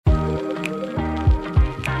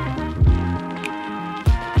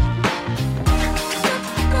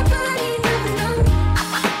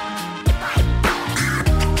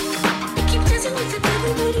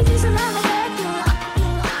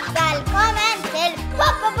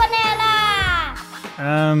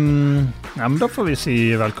Ja, men da får vi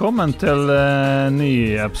si velkommen til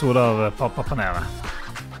ny episode av Pappapanelet.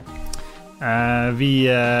 Vi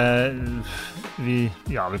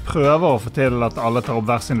prøver å få til at alle tar opp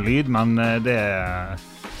hver sin lyd, men det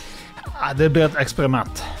blir et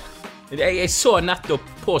eksperiment. Jeg så nettopp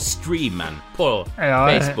på streamen på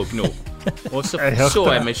Facebook nå, og så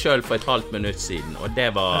jeg meg selv for et halvt minutt siden, og det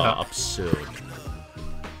var absurd.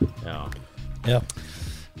 Ja.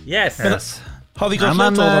 Yes. Har vi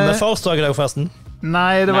gratulert med Farsdag i dag, forresten?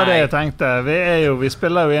 Nei, det var det jeg tenkte. Vi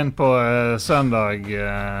spiller jo inn på søndag,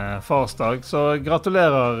 Farsdag, så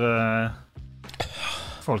gratulerer,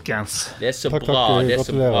 folkens. Det så bra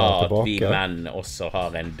at vi menn også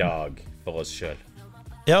har en dag for oss selv.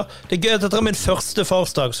 Ja, det gøy at dette min første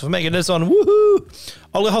Farsdag, så for meg det sånn, woohoo!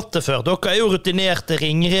 Aldri hatt det før. Dere jo rutinerte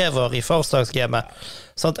ringrever i Farsdagsgamet.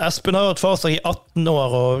 Sant? Espen har hatt Farsdag i 18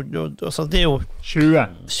 år, og sant? Det jo 20,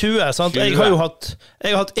 sant? 20. Jeg har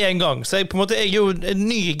hatt en gang, så jeg på en måte, jeg jo en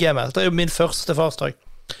ny i gamet. Det jo min første Farsdag.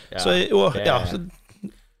 Så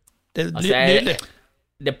det nydelig.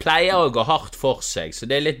 Det pleier å gå hardt for seg, så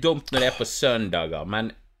det litt dumt når det på søndager,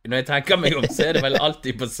 men når jeg tenker meg om, så det vel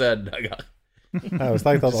alltid på søndager.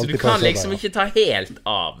 Så du kan liksom ikke ta helt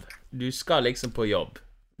av. Du skal liksom på jobb.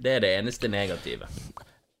 Det det eneste negative.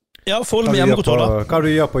 Ja, forhold med hjemmekontor da. Hva du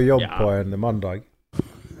gjør på jobb på en mandag?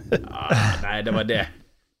 Nei, det var det.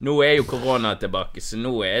 Nå jo korona tilbake, så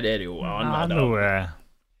nå det jo annen dag.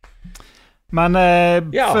 Men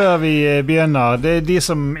før vi begynner, det de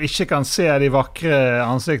som ikke kan se de vakre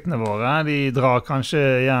ansiktene våre, de drar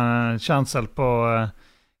kanskje kjensel på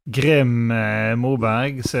Grim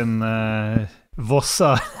Moberg sin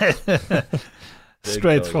Vossa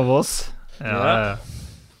straight fra Voss. Ja.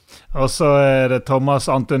 Og så det Thomas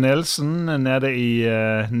Anthun Nielsen nede i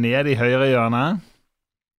høyre hjørne.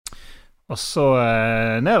 Og så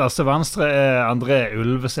nederst til venstre André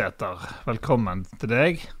Ulveseter. Velkommen til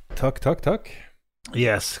deg. Takk. Og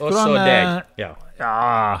Yes. så deg. Ja,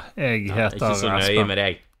 jeg heter Espen. Ikke så nøye med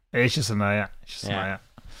deg. Ikke så nøye.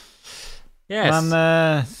 Yes. Men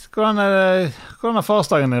hvordan har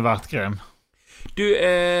farsdagen vært, Grim? Du,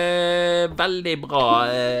 veldig bra.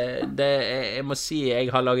 Jeg må si jeg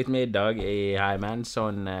har laget middag i heimen,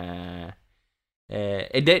 sånn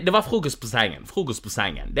det var frokost på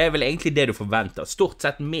sengen. Det vel egentlig det du forventer. Stort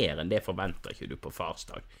sett mer enn det forventer ikke du på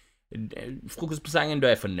farsdag. Frokost på sengen, da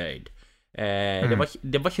jeg fornøyd.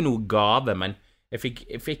 Det var ikke noe gave, men jeg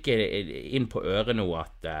fikk inn på øret nå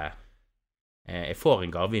at jeg får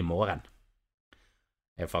en gave i morgen.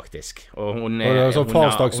 Faktisk. Og hun har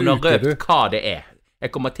røpt hva det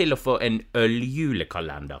Jeg kommer til å få en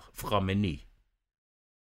øljulekalender fra Meny.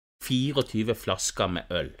 24 flasker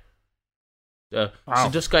med øl. Så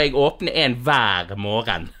da skal jeg åpne en hver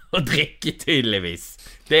morgen og drikke tydeligvis.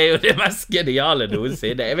 Det jo det mest geniale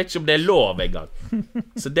noensinne. Jeg vet ikke om det lov engang.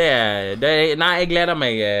 Så nei, jeg gleder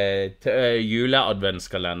meg til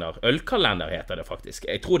juleadventskalender. Ølkalender heter det faktisk.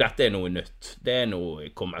 Jeg tror dette noe nytt. Det noe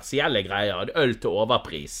kommersielle greier. Øl til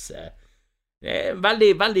overpris. Det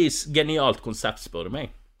veldig, veldig genialt konsept, spør du meg.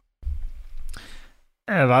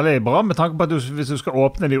 Det veldig bra med tanke på at hvis du skal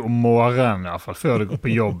åpne de om morgenen, i hvert fall før du går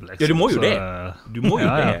på jobb. Liksom. Ja, du må jo det. Du må jo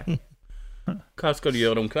det. Hva skal du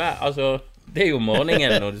gjøre om kveld? Altså, det jo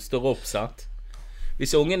morgenen når du står opp, sant?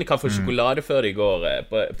 Hvis ungene kan få sjokolade før de går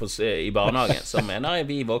i barnehagen, så mener jeg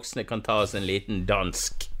vi voksne kan ta oss en liten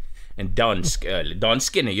dansk øl.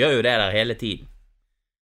 Danskene gjør jo det der hele tiden.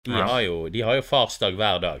 De har jo farsdag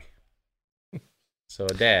hver dag. Så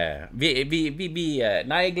det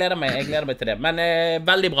nei, jeg gleder meg til det. Men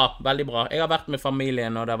veldig bra. Jeg har vært med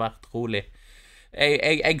familien, og det har vært rolig.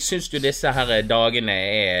 Jeg synes jo disse her dagene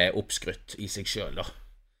oppskrytt i seg selv, da.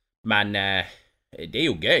 Men det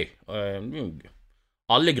jo gøy.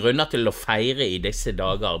 Alle grunner til å feire i disse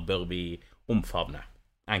dager bør vi omfavne.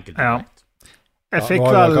 Enkelt og greit. Jeg fikk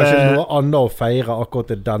nå har kanskje noe annet å feire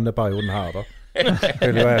akkurat i denne perioden her, da.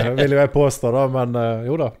 vil jeg påstå, da, men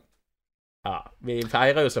jo da. Ja, vi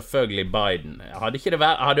feirer jo selvfølgelig Biden.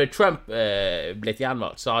 Hadde Trump blitt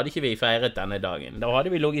gjenvalgt, så hadde ikke vi feiret denne dagen. Da hadde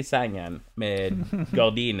vi ligget i sengen med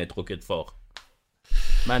gardinene trukket for.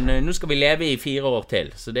 Men nå skal vi leve i 4 år til,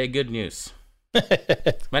 så det good news.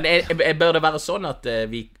 Men bør det være sånn at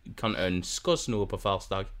vi kan ønske oss noe på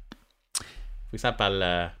farsdag? For eksempel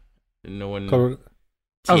noen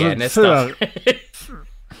tjenester.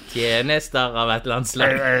 Tjenester av et eller annet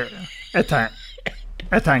slag.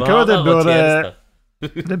 Jeg tenker at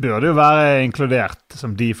det burde jo være inkludert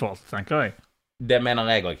som default, tenker jeg. Det mener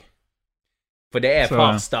jeg også. For det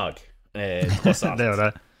farsdag, tross alt. Det jo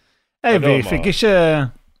det.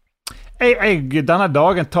 Denne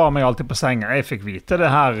dagen tar meg alltid på sengen. Jeg fikk vite det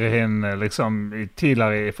her liksom,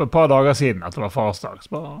 tidligere, for et par dager siden, at det var farsdag. Så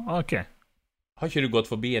bare, ok. Har ikke du gått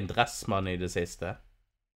forbi en dressmann i det siste?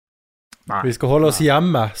 Nei. Vi skal holde oss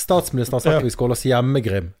hjemme. Statsministeren har sagt at vi skal holde oss hjemme,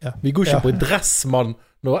 Grim. Ja. Vi går ikke på dressmann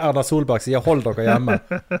når Erna Solberg sier 'hold dere hjemme'.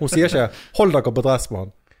 Hun sier ikke 'hold dere på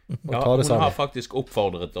dressmann'. Ja, hun har faktisk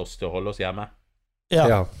oppfordret oss til å holde oss hjemme.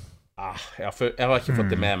 Ja. Jeg har ikke fått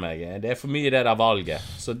det med meg. Det for mye det der valget.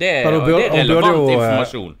 Så det er hun relevant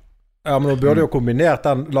informasjon. Ja, men hun burde jo kombinert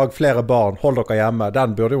den 'lag flere barn, hold dere hjemme'.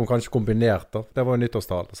 Den burde hun kanskje kombinert, da. Det var jo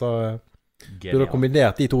nyttårstall. Så burde hun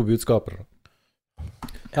kombinert de to budskapene.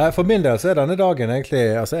 For min del så er denne dagen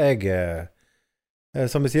egentlig, altså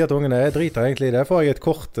som jeg sier til ungene, jeg driter egentlig i det. Får jeg et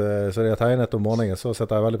kort som de har tegnet om morgenen, så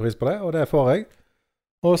setter jeg veldig pris på det, og det får jeg.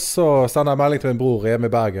 Og så sender jeg melding til min bror hjemme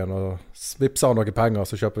i Bergen, og vippser han noen penger,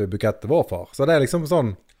 så kjøper vi bukett til vår far. Så det er liksom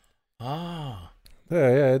sånn,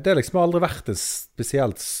 det er liksom aldri vært en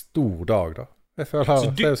spesielt stor dag, da. Jeg føler, så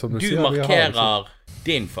det er som du sier, markerer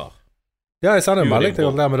din far? Ja, jeg sender en melding til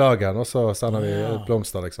gratulerer med dagen, og så sender vi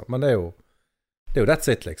blomster, liksom. Men det er jo that's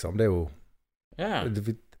it, liksom. Det er jo det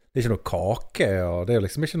er ikke noe kake, og det er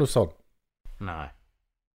liksom ikke noe sånn. Nei.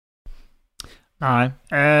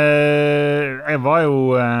 Jeg var jo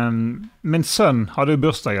min sønn hadde jo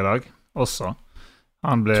bursdag i dag også.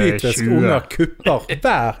 Han ble 20. Typisk unger kupper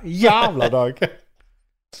hver jævla dag.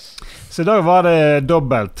 Så i dag var det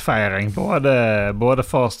dobbeltfeiring, både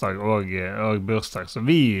farsdag og bursdag. Så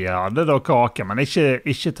vi hadde da kake, men ikke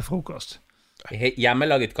til frokost.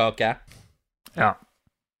 Hjemmelaget kake? Ja.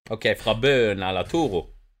 Ok, fra Bøen eller Toro?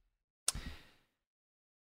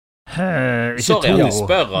 Sorry at du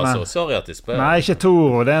spør, altså. Sorry at du spør. Nei, ikke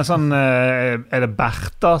Toro. Det er en sånn er det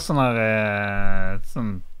Bertha?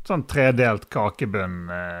 Sånn tredelt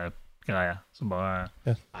kakebunn-greie. Så bare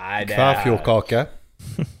Kværfjordkake.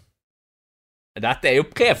 Dette er jo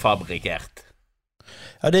prefabrikert.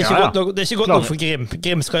 Ja, det er ikke godt nok for Grim.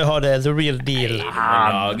 Grim skal jo ha det the real deal.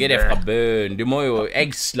 Lage det fra bøen. Du må jo,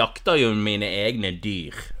 jeg slakter jo mine egne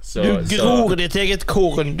dyr. Du gror ditt eget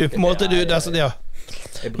korn. Du på en måte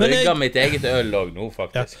Jeg brygger mitt eget øl også nå,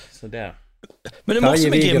 faktisk. Så det. Men det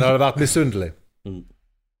morsomme, Grim, hadde vært misunnelig.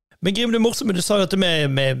 Men Grim, det morsomme, du sa jo til meg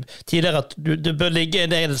med tidligere at det bør ligge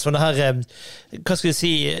en del sånne her, hva skal vi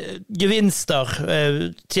si, gevinster,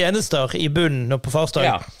 tjenester i bunnen og på farsdag.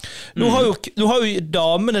 Ja. Nå har jo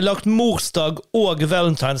damene lagt morsdag og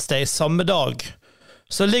Valentine's Day samme dag.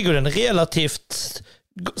 Så ligger det en relativt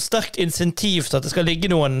sterkt insentiv til at det skal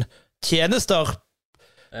ligge noen tjenester.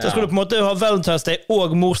 Så skal du på en måte ha Valentine's Day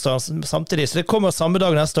og morsdag samtidig, så det kommer samme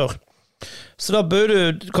dag neste år. Så da bør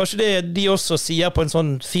du, kanskje det de også sier på en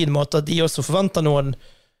sånn fin måte, at de også forventer noen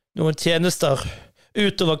tjenester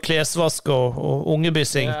utover klesvask og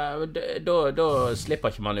ungebyssing. Ja, da slipper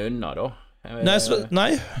ikke man unna, da. Nei. Så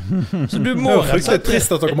du må det er fryktelig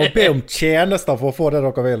trist at dere må be om tjenester for å få det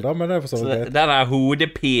dere vil, da, men det er for så vidt. Den der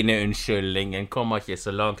hodepineunnskyldningen kommer ikke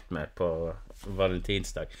så langt med på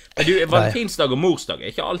valentinsdag. Men du, valentinsdag og morsdag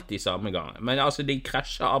er ikke alltid samme gang. Men altså, de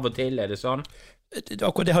krasjer av og til, er det sånn?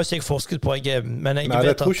 Akkurat det har ikke jeg forsket på, men jeg Nei, vet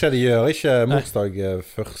det tror ikke de gjør. Ikke morsdag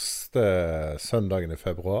første søndagen i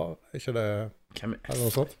februar. Ikke det? Er det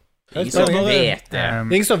noe sånt? Ingen som vet det.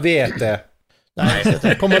 Ingen som vet det. Nei,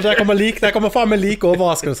 det kommer faen meg like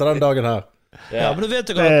overraskelse den dagen her. Ja, men du vet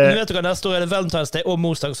dere neste år er det Valentine's Day og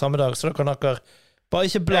morsdag samme dag, så da kan dere bare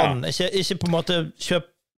ikke blande, ikke på en måte ikke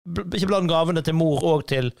bland gavene til mor og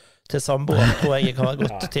til samboer, tror jeg kan være et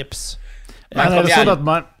godt tips. Men er det sånn at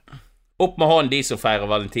man opp med hånden de som feirer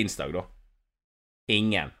valentinsdag, da.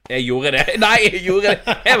 Ingen. Jeg gjorde det. Nei, jeg gjorde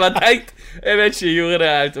det. Jeg var tenkt. Jeg vet ikke, jeg gjorde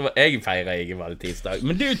det. Jeg feirer ikke valentinsdag.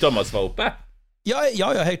 Men du, Thomas, var oppe. Ja,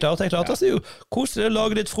 helt klart. Altså, det er jo koselig å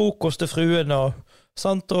lage litt frokost til fruen og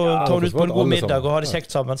ta henne ut på en god middag og ha det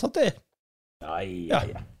kjekt sammen. Sant det?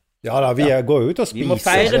 Ja da, vi går ut og spiser. Vi må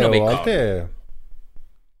feire når vi kan.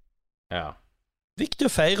 Ja. Viktig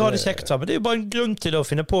å feire og ha det kjekt sammen. Det er jo bare en grunn til å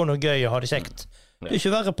finne på noe gøy og ha det kjekt. Det er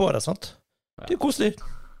ikke verre på det, sant? Det er koselig.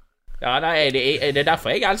 Ja, det er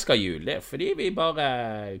derfor jeg elsker jul. Det er fordi vi bare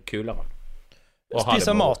kuler den.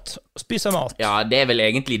 Spiser mat. Ja, det er vel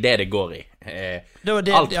egentlig det går i.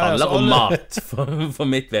 Alt handler om mat for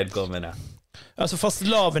mitt vedkommende. Altså,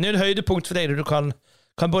 fastelavn er et høydepunkt for deg. Du kan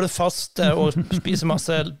både faste og spise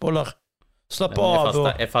masse boller. Slappe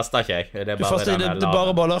av. Jeg faster ikke, jeg. Det er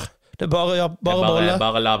bare boller. Det er bare boller.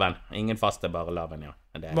 Bare laven. Ingen faste, bare laven, ja.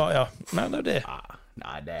 Nei, det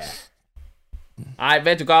er det. Nei,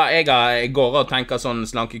 vet du hva? Jeg går og tenker sånn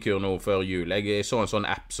slankekur nå før jul. Jeg så en sånn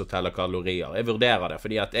app som teller kalorier. Jeg vurderer det,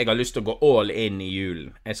 fordi at jeg har lyst til å gå all in i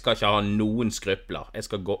julen. Jeg skal ikke ha noen skrupler. Jeg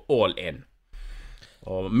skal gå all in.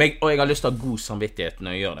 Og jeg har lyst til å ha god samvittighet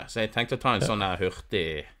når jeg gjør det. Så jeg tenkte å ta en sånn her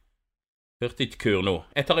hurtig kur nå.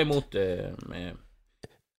 Jeg tar imot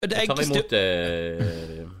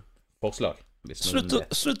forslag.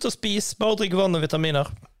 Slutt å spise, bare drikk vann og vitaminer.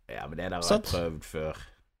 Ja, men det der har jeg prøvd før.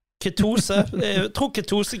 Ketose. Jeg tror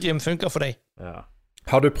ketosegrim funker for deg. Ja.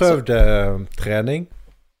 Har du prøvd trening?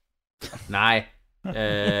 Nei.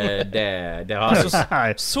 Det har jeg.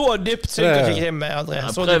 Så dypt synker ikke Grim, André.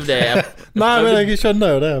 Jeg prøvde. Nei, men jeg skjønner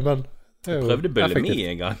jo det, men jeg prøvde bulimi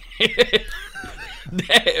en gang. Det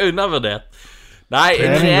er undervurdert. Nei,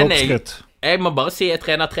 trening. Jeg må bare si jeg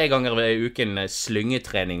trener 3 ganger ved uken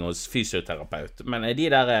slyngetrening hos fysioterapeut. Men de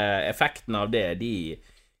der effektene av det,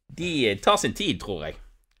 de tar sin tid, tror jeg.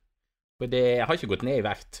 For jeg har ikke gått ned i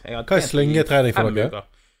vekt. Hva er slyngetrening for dere?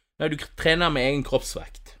 Nei, du trener med egen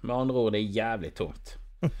kroppsvekt. Med andre ord, det er jævlig tungt.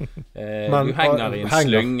 Du henger i en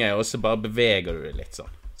slynge, og så bare beveger du det litt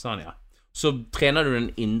sånn. Sånn, ja. Så trener du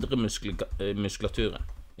den indre muskulaturen.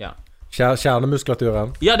 Ja.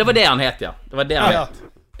 Kjernemuskulaturen? Ja, det var det han het, ja. Det var det han het.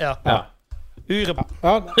 Ja.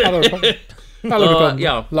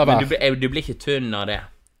 Men du blir ikke tynn av det.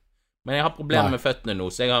 Men jeg har problemer med føttene nå,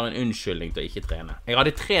 så jeg har en unnskyldning til å ikke trene. Jeg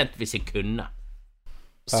hadde trent hvis jeg kunne.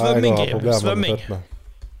 Svømming.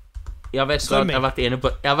 Jeg har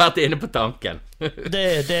vært inne på tanken.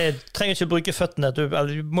 det trenger ikke å bruke føttene. Du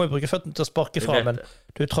må jo bruke føttene til å sparke fra, men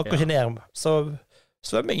du tråkker ikke ned. Så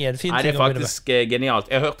svømming er en fin ting å begynne med. Det er faktisk genialt.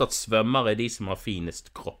 Jeg har hørt at svømmere er de som har finest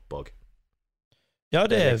kropp også. Ja,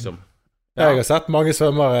 det er liksom. Jeg har sett mange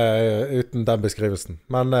svømmere uten den beskrivelsen,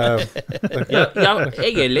 men jeg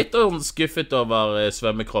er litt skuffet over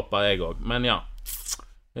svømmekropper, jeg også. Men ja,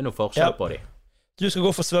 det er noe forskjell på de. Du skal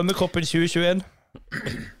gå for svømmekroppen 2021?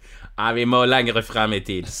 Nei, vi må lenger frem i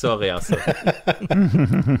tid. Sorry, altså.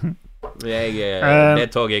 Det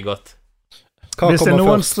toget er godt. Hva kommer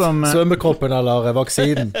først? Svømmekroppen eller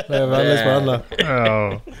vaksinen? Det er veldig spennende.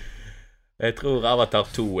 Jeg tror Avatar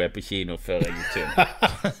 2 er på kino før jeg er tynn.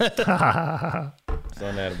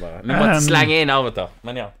 Sånn er det bare. Vi måtte slenge inn Avatar,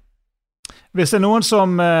 men ja. Hvis det er noen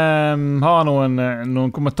som har noen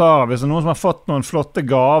kommentarer, hvis det er noen som har fått noen flotte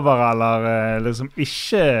gaver, eller liksom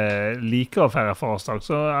ikke liker å feire farsdag,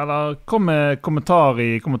 så eller kom med kommentar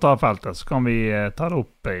i kommentarfeltet, så kan vi ta det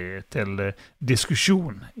opp til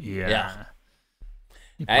diskusjon i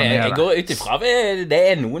jeg går ut ifra det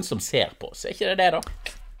er noen som ser på oss, er ikke det da?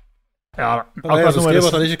 Ja, jeg skriver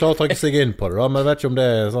at han ikke klarer å trekke seg inn på det da, men jeg vet ikke om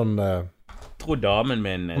det er sånn jeg tror damen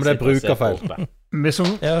min om det er brukerfeil.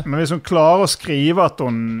 Men hvis hun klarer å skrive at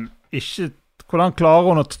hun ikke, hvordan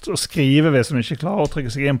klarer hun å skrive hvis hun ikke klarer å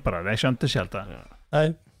trykke seg inn på det? Det skjønte ikke helt det.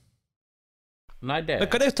 Nei, det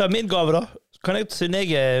men kan jeg ta min gave da? Kan jeg siden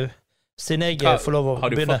jeg får lov å begynne?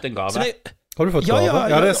 Har du fått en gave? Har du fått gave?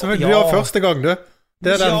 Ja, det er selvfølgelig, du har første gang du.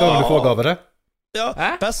 Det er den dagen du får gave, det. Ja,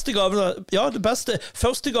 beste gave. Ja, det beste.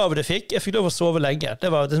 Første gave jeg fikk lov å sove lenge. Det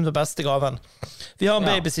var den beste gaven. Vi har en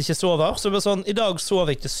baby som ikke sover, så det var sånn, i dag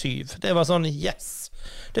sov jeg til 7. Det var sånn, yes.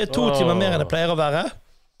 Det er 2 timer mer enn det pleier å være.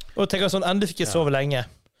 Og jeg tenker sånn, endelig fikk jeg sove lenge.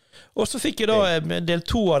 Og så fikk jeg da del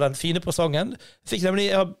 2 av den fine presangen. Jeg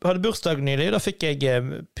hadde bursdag nylig, da fikk jeg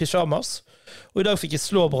pyjamas. Og i dag fikk jeg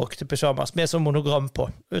slåbrok til pyjamas med sånn monogram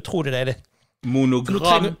på. Utrolig deilig.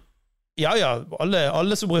 Monogram? Ja,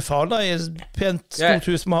 alle som bor i Fana i et pent stort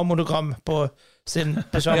hus må ha monogram på sin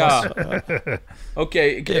pyjamas. Ok,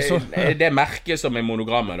 er det merket som er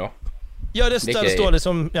monogrammet da? Ja, det står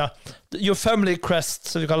liksom, Your Family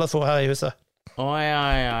Crest, som vi kaller det for her i huset.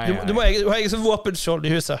 Du må ha et våpenskjold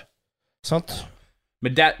i huset. Sant?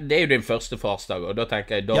 Men det er jo din første farsdag, og da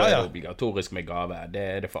tenker jeg, da er det obligatorisk med gave. Det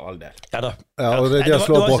er det for all del. Ja, og de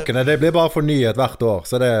slåbrokkene, det blir bare fornyet hvert år,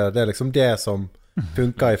 så det er liksom det som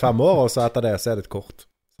funker i 5 år, og så etter det så er det et kort.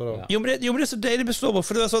 Jo, men det er så deilig med slåbrok,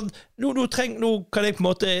 for det er sånn, nå kan jeg på en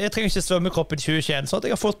måte, jeg trenger ikke svømmekroppen 2021, sånn at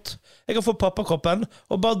jeg har fått pappakroppen,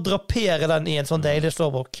 og bare drapere den i en sånn deilig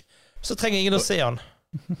slåbrok. Så trenger ingen å se den.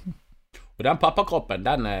 Og den pappakroppen,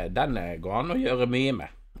 den går an å gjøre mye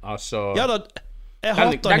med. Altså, ja da,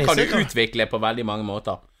 den kan du utvikle på veldig mange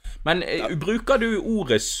måter. Men bruker du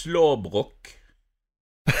ordet slåbrok?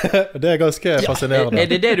 Det er ganske fascinerende. Er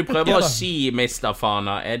det det du prøver å si, Mr.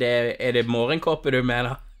 Fana? Er det morgenkoppet du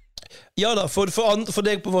mener? Ja da, for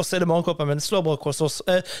deg på vårs er det morgenkoppet, men slåbrok hos oss.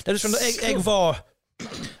 Det du skjønner, jeg var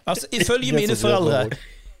altså, ifølge mine foreldre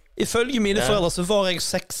så var jeg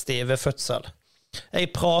 60 ved fødsel.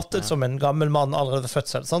 Jeg pratet som en gammel mann allerede ved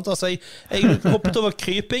fødsel, sant? Altså, jeg hoppet over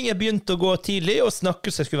kryping, jeg begynte å gå tidlig og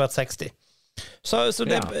snakket så jeg skulle vært 60. Så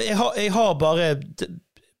jeg har bare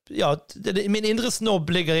min indre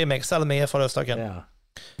snobb ligger i meg, selv om jeg er fra Løstaken.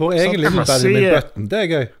 Vår egen lille Benjamin Button, det er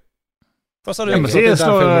gøy. Hva sa du?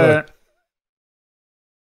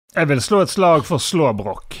 Jeg vil slå et slag for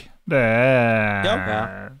slåbrok. Det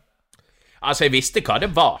Ja. Altså, jeg visste hva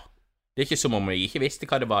det var. Det er ikke som om jeg ikke visste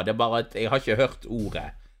hva det var. Det er bare at jeg har ikke hørt ordet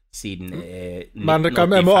siden 1985.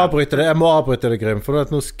 Men jeg må avbryte det, Grim, for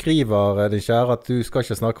nå skriver din kjære at du skal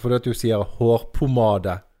ikke snakke fordi at du sier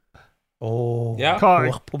hårpomade.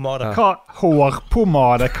 Hårpomade.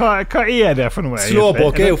 Hårpomade? Hva er det for noe?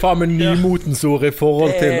 Slåbrok er jo faen med nymotens ord i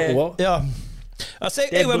forhold til år. Ja. Altså,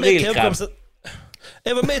 jeg var med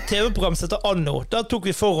i TV-program som heter Anno. Der tok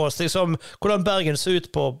vi for oss liksom, hvordan Bergen så ut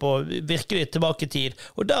på virkelig tilbake i tid.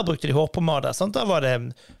 Og der brukte de hårpomade. Sant? Der var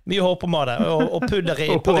det mye hårpomade og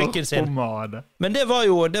pudder på ryggen sin. Men det var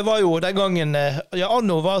jo den gangen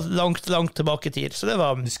Anno var langt tilbake i tid. Så det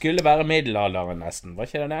skulle være middelalderen nesten, var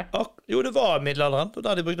ikke det? Jo, det var middelalderen,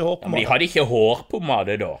 der de brukte hårpomade. Men de hadde ikke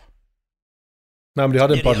hårpomade da. Nei, men de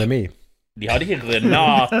hadde en pandemi. De hadde ikke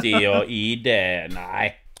Renati og ID,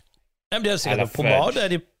 nei. De hadde sikkert pomade,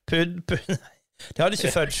 de hadde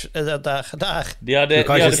ikke fudge der. De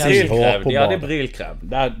hadde brylkrem.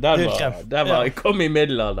 Jeg kom i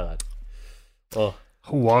middelalderen.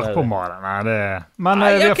 Hårpomade, nei det... Men hva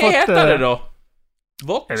heter det da?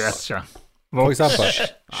 Voks? Jeg vet ikke. For eksempel.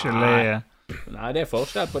 Gelé. Nei, det er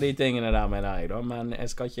forskjell på de tingene der, mener jeg da, men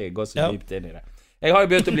jeg skal ikke gå så dypt inn i det. Jeg har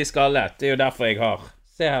jo begynt å bli skallet, det er jo derfor jeg har.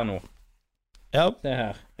 Se her nå. Ja. Se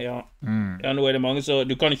her, ja. Nå er det mange som...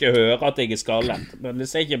 Du kan ikke høre at jeg er skallet, men det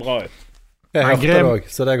ser ikke bra ut. Jeg hørte det også,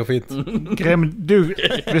 så det går fint.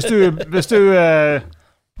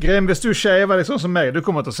 Grim, hvis du skjever deg sånn som meg, du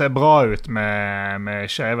kommer til å se bra ut med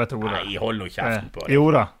skjevet hode. Nei, hold nå kjeften på det. Jo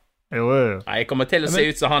da. Jo. Nei, jeg kommer til å se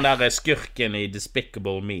ut som han der skurken i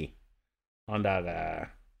Despicable Me. Han der...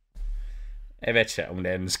 Jeg vet ikke om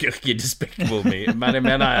det er en skurk i Despicable Me, men jeg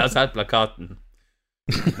mener jeg har sett plakaten.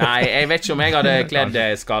 Nei, jeg vet ikke om jeg hadde kledd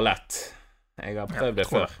skallet. Jeg har prøvd det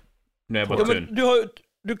før. Nå er jeg på tunn.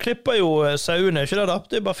 Du klipper jo sauene, ikke det da?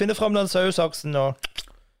 Det er bare å finne frem den sauesaksen og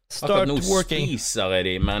start working. Nå spiser jeg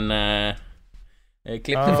de, men jeg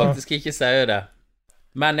klipper faktisk ikke sauene.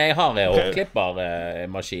 Men jeg har en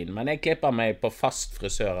hårklippermaskin. Men jeg klipper meg på fast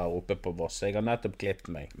frisør her oppe på Voss. Jeg har nettopp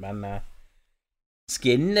klippet meg, men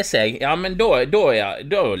skinne seg, ja, men da er du i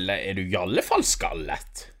alle fall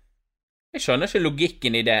skallet. Jeg skjønner ikke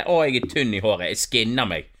logikken i det. Jeg er tynn i håret, jeg skinner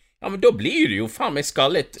meg. Ja, men da blir du jo faen meg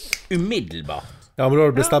skallet umiddelbart. Ja, men da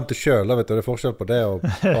har du bestemt det selv, vet du. Det er forskjell på det og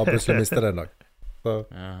bare plutselig miste det en dag.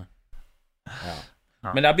 Ja.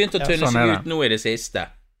 Men det har begynt å tynne seg ut nå i det siste.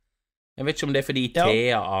 Jeg vet ikke om det er fordi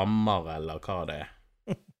Thea ammer, eller hva det er.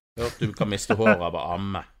 Jeg hørte du kan miste håret av å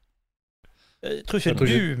amme. Jeg tror ikke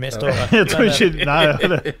du mister håret. Jeg tror ikke, nei.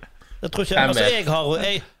 Jeg tror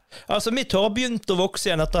ikke, altså mitt hår har begynt å vokse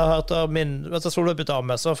igjen etter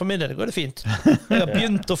solopetamme, så for min del går det fint. Jeg har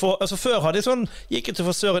begynt å få, altså før hadde jeg sånn, gikk jeg til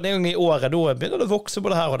frisøren en gang i året, da begynner det å vokse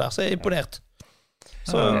både her og der, så jeg er imponert.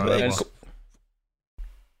 Så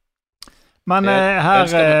men her,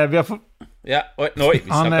 vi har fått... Ja, vi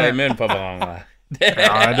snakker i munnen på hverandre. Det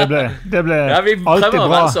ble vi alltid bra. Vi prøver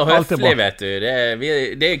å være så høflige, vet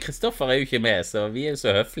du. Kristoffer er jo ikke med, så vi er jo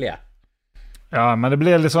så høflige. Ja, men det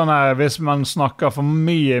blir litt sånn her, hvis man snakker for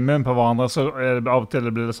mye i munnen på hverandre, så er det av og til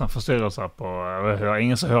det blir litt sånn forstyrrelser på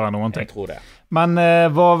ingen som hører noen ting. Jeg tror det. Men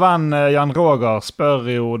vår venn Jan Roger spør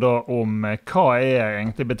jo da om hva er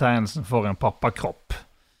egentlig betegnelsen for en pappakropp?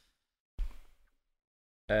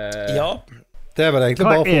 Ja. Det er vel egentlig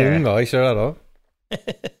bare for unger, ikke det da?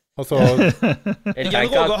 Altså... Jan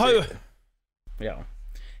Roger har jo... Ja.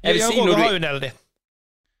 Jan Roger har jo neldig.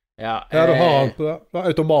 Ja, du har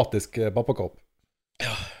automatisk pappakropp.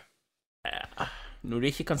 Når du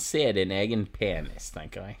ikke kan se din egen penis,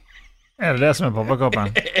 tenker jeg. Er det som er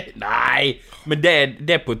pappakroppen? Nei, men det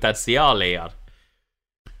er potensialet i den.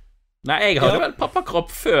 Nei, jeg hadde vel pappakropp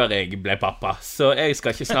før jeg ble pappa, så jeg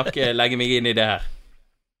skal ikke legge meg inn i det her.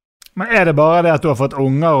 Men er det bare det at du har fått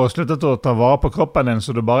unger og sluttet å ta vare på kroppen din,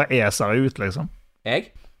 så du bare eser ut, liksom?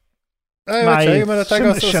 Jeg? Nei,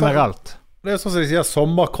 generelt. Det er jo sånn som de sier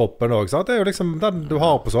sommerkroppen også, sant? Det er jo liksom den du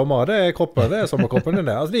har på sommer, det er kroppen, det er sommerkroppen din.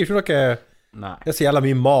 Altså, det er jo ikke noe... Det er så jævla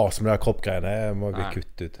mye mas med de kroppgreiene, det må vi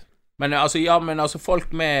kutte ut. Men altså, folk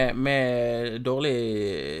med dårlig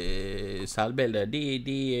selvbilde,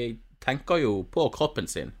 de tenker jo på kroppen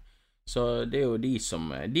sin. Så det er jo de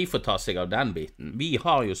får ta seg av den biten. Vi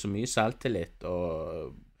har jo så mye selvtillit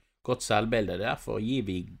og godt selvbilde, derfor gir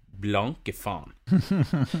vi blanke faen.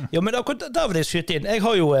 Ja, men akkurat der vil jeg skyte inn. Jeg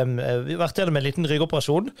har jo vært gjennom en liten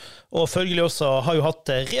ryggoperasjon, og følgelig også har jo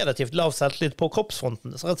hatt relativt lav selvtillit på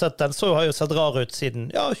kroppsfronten. Så rett og slett den så har jo sett rar ut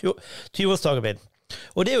siden 20-årsdagen min.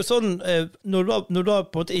 Og det er jo sånn, når du da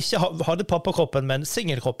på en måte ikke hadde pappakroppen, men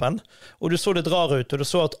singelkroppen, og du så det drar ut, og du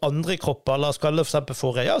så at andre kropper, la oss kalle det for eksempel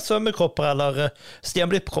for svømmekropper eller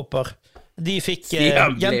Stian-Blipp-kropper, de fikk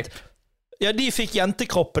de fikk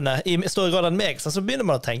jentekroppene i større grad enn meg, så begynner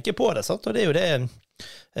man å tenke på det, sant? Og det er jo det,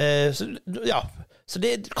 så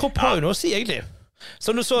kropp har jo noe å si, egentlig.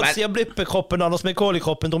 Som du så at Stian Blipp-kroppen, Anders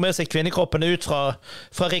McCauley-kroppen dro med seg kvinnekroppen ut fra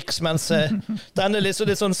Riks, mens denne litt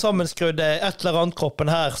sånn sammenskrudde et eller annet kroppen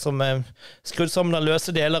her, som skrudd sammen av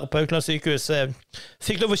løse deler på Haukeland sykehus,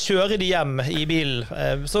 fikk lov å kjøre de hjem i bilen.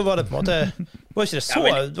 Så var det på en måte, var ikke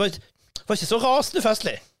så rasende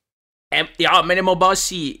festlig. Ja, men jeg må bare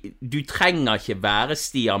si, du trenger ikke være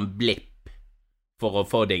Stian Blipp for å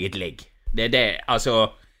få deg et ligg. Jeg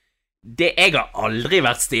har aldri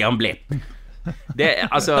vært Stian Blipp.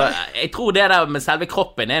 Jeg tror det der med selve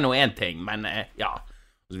kroppen er noe en ting, men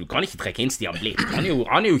du kan ikke trekke inn Stian Blipp. Han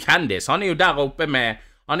er jo kjendis, han er jo der oppe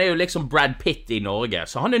han er jo liksom Brad Pitt i Norge,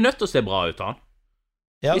 så han er nødt til å se bra ut, han.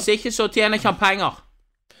 Ja. Hvis ikke så tjener ikke han penger.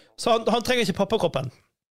 Så han trenger ikke pappakroppen?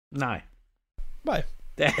 Nei. Men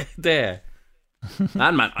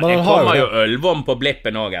jeg kommer jo ølvom på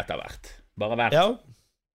Blippen også etter hvert. Bare vent.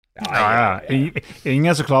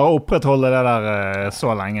 Ingen som klarer å opprettholde det der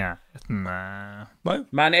så lenge.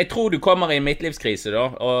 Men jeg tror du kommer i en midtlivskrise da,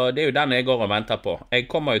 og det er jo den jeg går og venter på. Jeg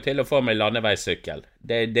kommer jo til å få meg landeveissykkel.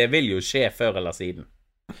 Det vil jo skje før eller siden.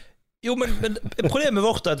 Jo, men problemet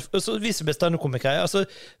vårt er at vi som er standup-komikere,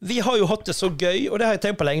 vi har jo hatt det så gøy, og det har jeg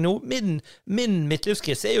tenkt på lenge nå. Min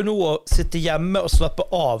midtlivskrise er jo nå å sitte hjemme og slappe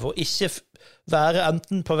av, og ikke være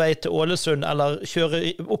enten på vei til Ålesund, eller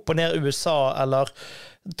kjøre opp og ned USA, eller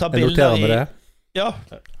ta bilder med det. Ja,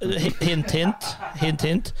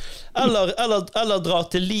 hint. Eller dra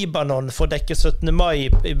til Libanon for å dekke 17. mai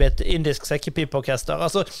i et indisk sekkepipeorkester.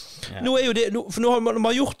 Nå er jo det, for nå har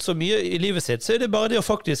man gjort så mye i livet sitt, så er det bare det å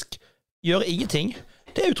faktisk gjøre ingenting.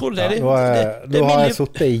 Det er utrolig deilig. Nå har jeg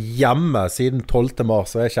suttet hjemme siden 12.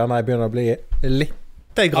 mars, og jeg kjenner jeg begynner å bli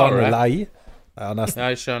litt grann lei. Ja, nesten.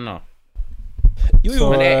 Ja, jeg skjønner.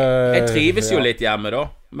 Jo, men jeg trives jo litt hjemme da.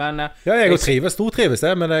 Men, jeg stortrives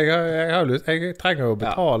jeg, men jeg trenger jo å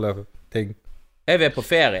betale ting. Jeg vil på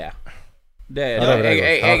ferie.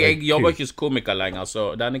 Jeg jobber ikke som komiker lenger,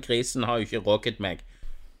 så denne krisen har jo ikke råket meg.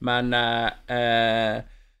 Men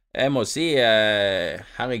jeg må si,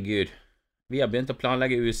 herregud, vi har begynt å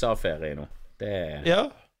planlegge USA-ferie nå. Ja.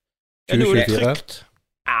 Er det trygt?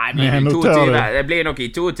 Nei, det blir nok i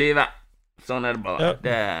 22. Sånn er det bare.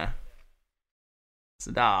 Så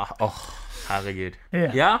da, herregud.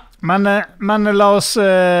 Ja. Men la oss,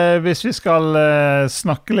 hvis vi skal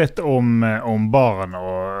snakke litt om barn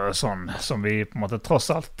og sånn, som vi på en måte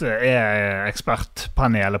tross alt er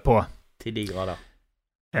ekspertpanelet på. Til de grader.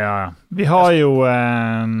 Ja, vi har jo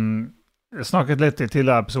snakket litt i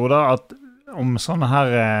tidligere episoder om sånne her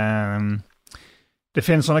det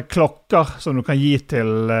finnes sånne klokker som du kan gi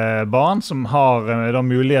til barn som har da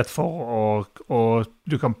mulighet for å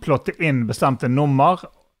du kan plotte inn bestemte nummer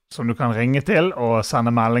som du kan ringe til og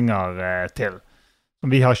sende meldinger til.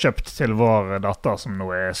 Som vi har kjøpt til vår datter som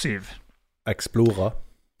nå er 7. Xplora.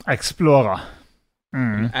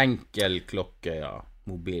 En enkel klokke, ja.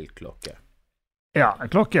 Mobilklokke. Ja, en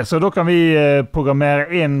klokke. Så da kan vi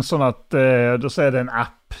programmere inn sånn at da så er det en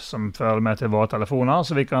app som følger med til våre telefoner,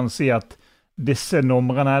 så vi kan si at disse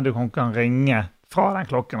numrene du kan ringe fra den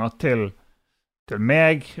klokken til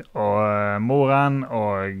meg og moren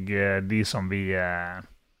og de som vi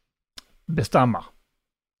bestemmer.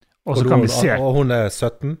 Og så kan vi se. Og hun er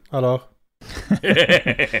 17, eller?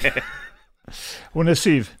 Hun er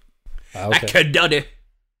 7. Ja, okay. Jeg kødder du!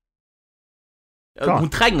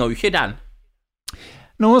 Hun trenger jo ikke den.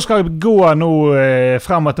 Når hun skal gå nå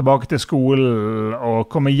frem og tilbake til skolen og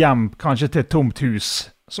komme hjem kanskje til et tomt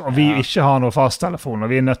hus, så vi ikke har noen fasttelefon,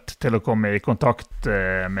 og vi er nødt til å komme i kontakt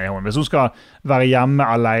med henne. Hvis hun skal være hjemme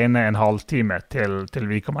alene en halvtime til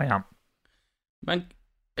vi kommer hjem. Men,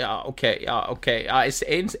 ok. Ja,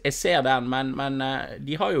 jeg ser den, men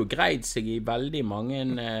de har jo greid seg i veldig mange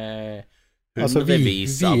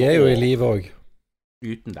hundrevis av år. Vi er jo i live også.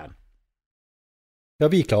 Uten den. Ja,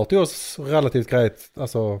 vi klarte jo oss relativt greit,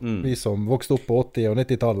 vi som vokste opp på 80- og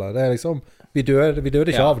 90-tallet. Det er liksom, vi døde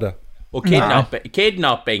ikke av det. Og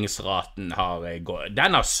kidnappingsraten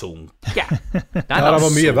den har sunket. Det var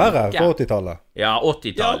mye verre på 80-tallet. Ja,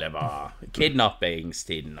 80-tallet var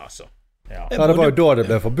kidnappingstiden, altså. Ja, det var jo da det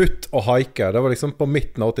ble forbudt å haike. Det var liksom på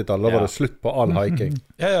midten av 80-tallet, da var det slutt på all hiking.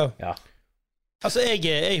 Ja. Altså,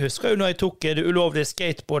 jeg husker jo når jeg tok det ulovlige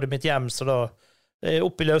skateboardet mitt hjem, så da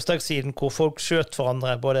oppe i Løvstagssiden, hvor folk skjøt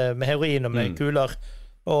hverandre, både med heroin og med kuler.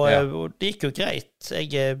 Og det gikk jo greit.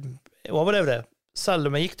 Jeg overlevde. Selv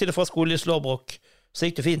om jeg gikk til det fra skole i Slåbrok, så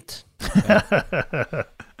gikk det fint.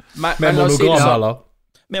 Med monogram, eller?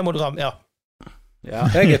 Med monogram, ja.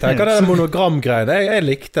 Jeg tenker det monogramgreiene. Jeg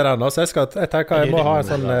likte den. Altså jeg tenker jeg må ha en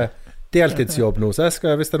sånn deltidsjobb nå. Så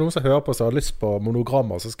hvis det er noen som hører på som har lyst på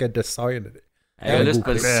monogrammer, så skal jeg designe dem. Jeg har lyst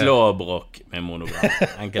på en slåbrok med monogram.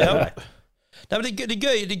 Enkelt og greit. Nei, men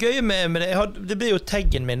det gøye med det det blir jo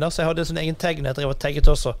taggen min, så jeg hadde en sånn egen tagg når jeg drev og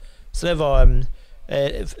tagget også. Så det var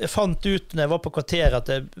jeg fant ut når jeg var på kvarteret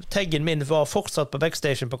at taggen min var fortsatt på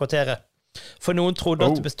backstation på kvarteret. For noen trodde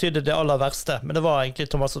at det betydde det aller verste, men det var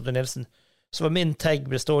egentlig Thomas og Nielsen. Så var min tagg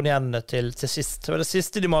ble stående igjen til sist. Det var det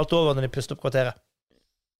siste de malte over når de pustet opp kvarteret.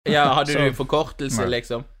 Ja, hadde du forkortelse,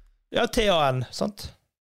 liksom? Ja, TAN, sant?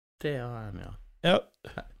 TAN, ja.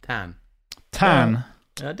 Tan.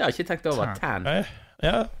 Ja, det har jeg ikke tenkt over. Tan.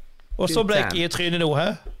 Ja. Og så ble jeg i trynet nå, hæ?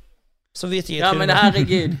 Så vidt jeg i trynet. Ja, men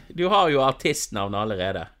herregud, du har jo artistnavn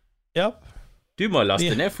allerede. Ja. Du må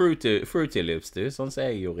laste ned Fruity Loops, du, sånn som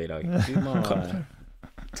jeg gjorde i dag. Du må...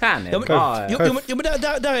 Tan er bra. Jo, men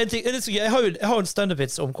der er en ting. Det er så gøy. Jeg har en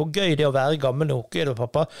stand-up-vits om hvor gøy det er å være gammel nå, gøy det,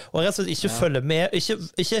 pappa, og rett og slett ikke følge med,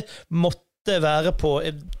 ikke måtte være på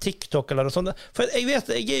TikTok eller noe sånt. For jeg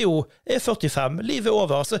vet, jeg er 45, livet er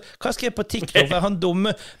over. Altså, hva skal jeg på TikTok? Være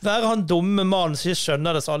han dumme mannen som ikke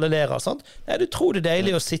skjønner det, så alle ler av, sant? Nei, du tror det er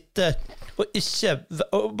deilig å sitte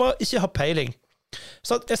og bare ikke ha peiling.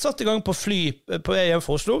 Så jeg satt i gang på fly på vei hjem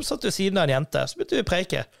fra Oslo, satt ved siden av en jente, så begynte vi å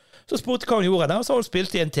preike. Så spurte hva hun gjorde henne, og så har hun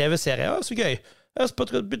spilt i en TV-serie. Ja, så gøy. Jeg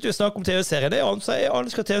begynte vi å snakke om TV-serien. Jeg aner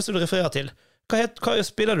ikke hva TV-serien du refererer til. Hva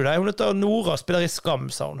spiller du der? Hun heter Nora, spiller i Skam,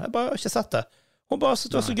 sa hun. Jeg bare har ikke sett det. Hun bare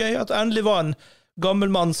syntes det var så gøy at endelig var en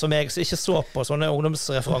gammel mann som jeg som ikke så på sånne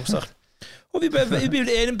ungdomsreferanser. Og vi ble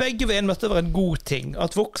enige, begge var enige med at det var en god ting.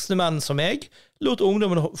 At voksne menn som jeg lot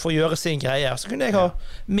ungdommen få gjøre sin greie. Så kunne jeg ha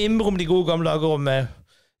mimre om de gode gamle dager om,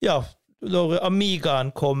 når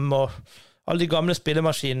Amigaen kom, og alle de gamle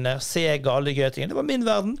spillemaskinene, Sega, alle de gøye tingene. Det var min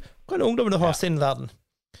verden. Kan ungdommen ha sin verden?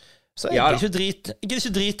 Så jeg gidder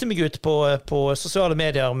ikke drite meg ut på sosiale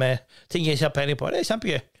medier med ting jeg ikke har peiling på. Det er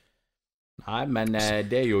kjempegøy. Nei, men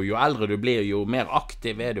det er jo eldre du blir, jo mer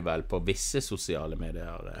aktiv er du vel på visse sosiale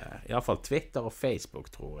medier. I hvert fall Twitter og Facebook,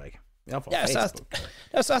 tror jeg.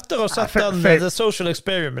 Så etter å ha sett den The Social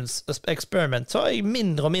Experiment, så har jeg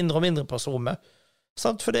mindre og mindre på Zoom.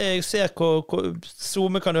 Sant? Fordi jeg ser hvor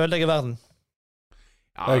Zoom kan ødelegge verden.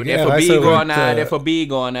 Ja, det er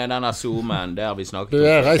forbigående denne zoomen, det har vi snakket om.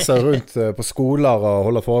 Jeg reiser rundt på skoler og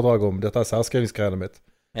holder foredrag om dette særskrivingsgreiene mitt.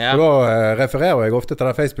 Og da refererer jeg ofte til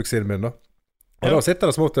den Facebook-siden min da. Og da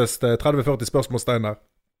sitter det småttest 30-40 spørsmålstegn der.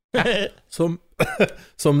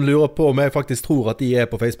 Som lurer på om jeg faktisk tror at de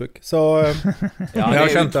er på Facebook. Så jeg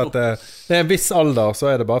har skjønt at det er en viss alder,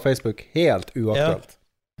 så er det bare Facebook. Helt uaktuelt.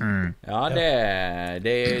 Ja,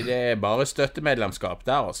 det er bare støttemedlemskap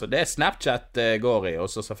der også. Det er Snapchat går i, og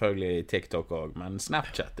så selvfølgelig TikTok også. Men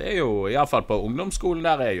Snapchat er jo, i hvert fall på ungdomsskolen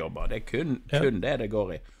der jeg jobber, det er kun det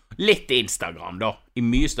går i. Litt Instagram da, i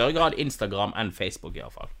mye større grad Instagram enn Facebook i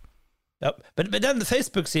hvert fall. Ja, men den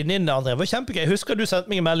Facebook-siden din, André, var kjempegøy. Jeg husker du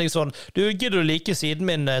sendte meg en melding sånn: du, gidder du like siden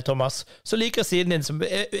min, Thomas? Så liker siden din som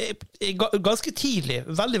er ganske tidlig,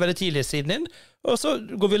 veldig, veldig tidlig siden din. Og så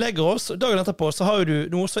går vi og legger oss, dagen etterpå så har du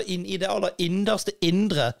noe så inn i det aller innerste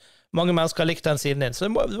indre mange mennesker har likt den siden din. Så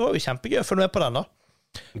det var jo kjempegøy å følge med på den da.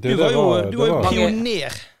 Du var jo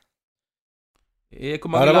pioner.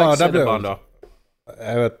 Hvor mange likes er det på den da?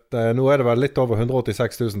 Jeg vet, nå er det vel litt over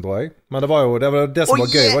 186 000, tror jeg. Men det var det som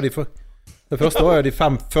var gøy, var det første var jo de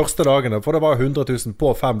 5 første dagene, for det var 100 000 på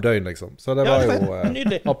 5 døgn, liksom. Så det var jo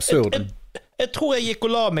absurd. Jeg tror jeg gikk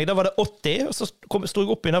og la meg, da var det 80, og så stod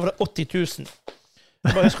jeg opp igjen, da var det 80 000.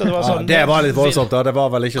 Jeg bare husker det var sånn... det var litt voldsomt, da. Det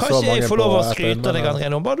var vel ikke så mange på... Kanskje jeg får lov å skryte deg, André,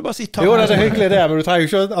 nå? Bare du bare si takk. Jo, det er hyggelig det, men du trenger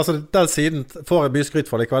ikke... Altså, den siden får jeg mye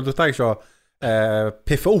skryt for likevel. Du trenger ikke å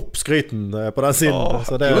piffe opp skryten på den siden.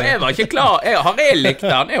 Så det... Jo, jeg var ikke klar. Har jeg likt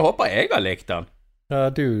den? Jeg håper jeg har likt den. Ja,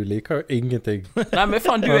 du liker jo ingenting. Nei, men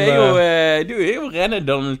faen, du er jo rene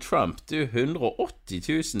Donald Trump. Du 180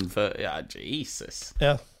 000 for... Ja, Jesus.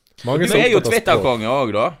 Ja. Du er jo Twitter-konge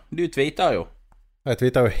også, da. Du tweeter jo. Jeg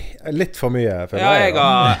tweeter jo litt for mye. Ja, jeg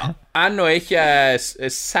har ennå ikke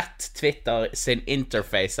sett Twitter sin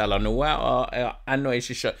interface eller noe, og jeg har ennå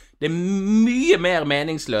ikke skjønt. Det er mye mer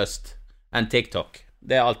meningsløst enn TikTok.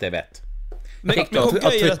 Det er alt jeg vet.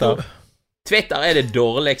 TikTok, Twitter er det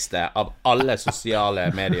dårligste av alle sosiale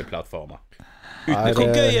medieplattformer.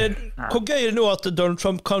 Hvor gøy er det nå at Donald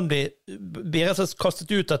Trump kan bli rett og slett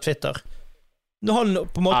kastet ut av Twitter? Når han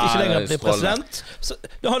på en måte ikke lenger blir president,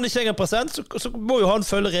 så må jo han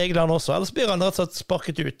følge reglene også, ellers blir han rett og slett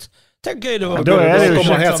sparket ut. Tenk gøy det var. Da er det jo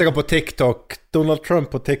kommer helt sikkert på TikTok. Donald Trump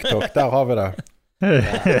på TikTok, der har vi det.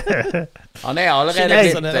 Han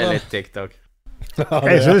allerede litt TikTok.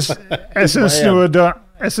 Jeg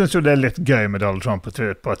syns jo det litt gøy med Donald Trump på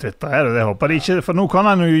Twitter. Det håper de ikke, for nå kan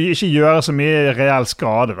han jo ikke gjøre så mye reell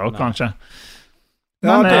skade, da, kanskje.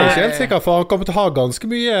 Men, det ikke helt sikkert, for han kommer til å ha ganske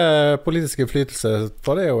mye politisk innflytelse,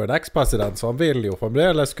 for det jo en eks-president, så han vil jo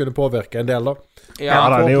fremdeles kunne påvirke en del, da.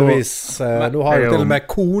 Forhåpentligvis. Nå har jo til og med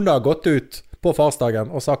kona gått ut på farsdagen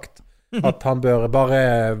og sagt at han bør bare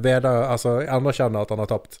anerkjenne at han har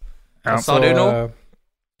tapt. Hva sa du nå?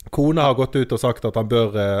 Kona har gått ut og sagt at han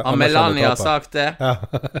bør Melania har sagt det? Ja.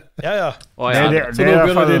 Så nå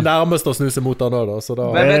begynner de nærmest å snuse mot han da. Så da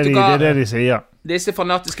Men vet du hva? Det er det de sier. Disse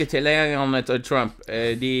fanatiske tilhengerne til Trump,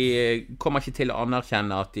 de kommer ikke til å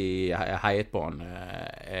anerkjenne at de heiet på han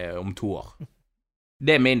om 2 år.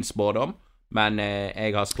 Det er min spådom. Men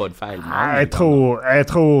jeg har spådd feil. Jeg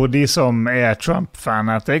tror de som er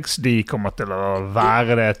Trump-fanatics, de kommer til å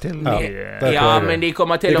være det til men de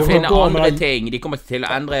kommer til å finne andre ting. De kommer til å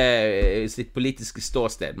endre sitt politiske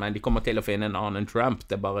ståsted, men de kommer til å finne en annen Trump.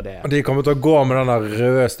 Det er bare det. De kommer til å gå med den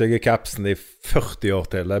røde, stygge capsen i 40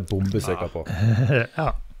 år til. Det er bombesikker på.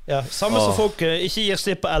 Samme som folk ikke gir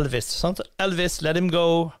slipp på Elvis. Sant? Elvis, let him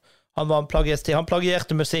go. Han var en plagiast til. Han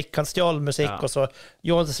plagierte musikk, han stjal musikk, og så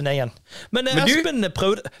gjorde han til sin egen. Men Espen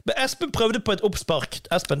prøvde på et oppspark.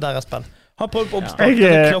 Espen. Han prøvde på oppspark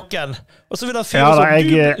til klokken. Og så vil han fyre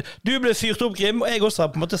sånn. Du ble fyrt opp, Grim, og jeg også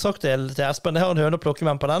har på en måte sagt til Espen, jeg har en høne å plukke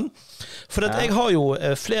med på den. For jeg har jo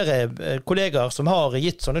flere kollegaer som har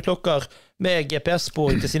gitt sånne klokker med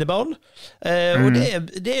GPS-sporing til sine barn.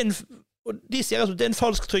 Og de sier at det er en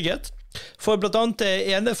falsk trygghet. For blant annet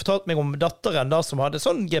det ene fortalte meg om datteren da, som hadde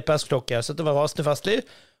sånn GPS-klokke, så det var rasende festlig.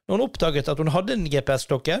 Når hun oppdaget at hun hadde en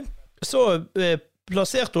GPS-klokke, så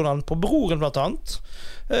plasserte hun den på broren blant annet,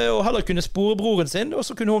 og heller kunne spore broren sin, og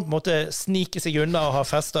så kunne hun på en måte snike seg unna og ha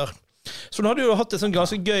fester. Så hun hadde jo hatt en sånn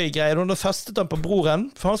ganske gøy greie. Hun hadde festet den på broren,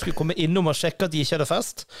 for han skulle komme innom og sjekke at de ikke hadde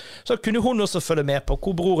fest. Så kunne hun også følge med på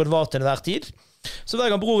hvor broren var til enhver tid. Så hver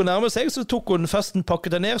gang broren nærmet seg, så tok hun festen,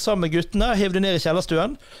 pakket den ned sammen med guttene, hevde den ned i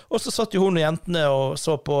kjellerstuen, og så satt jo hun og jentene og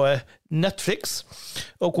så på Netflix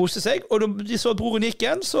og koste seg, og da de så at broren gikk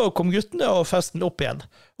igjen, så kom guttene og festen opp igjen.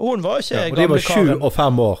 Og hun var ikke gamle karen. Og de var 7 og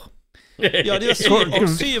 5 år. Ja, de var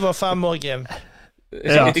 7 og 5 år, Grim.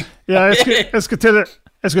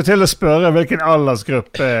 Jeg skulle til å spørre hvilken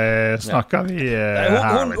aldersgruppe snakker vi her.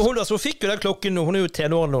 Hun fikk jo den klokken nå. Hun er jo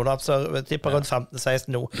tenår nå, så jeg tipper rundt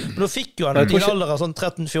 15-16 nå. Men hun fikk jo den i alder av sånn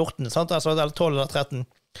 13-14, sant? Altså 12 eller 13.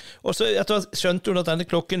 Og så etter hvert skjønte hun at denne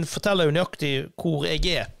klokken forteller jo nøyaktig hvor jeg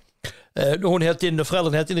er. Når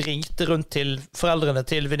foreldrene hele tiden ringte rundt til foreldrene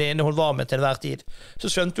til venninne hun var med til enhver tid, så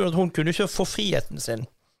skjønte hun at hun kunne ikke få friheten sin.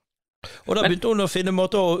 Og da begynte hun å finne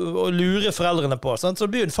måter å lure foreldrene på, sant? Så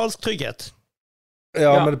det blir jo en falsk trygghet.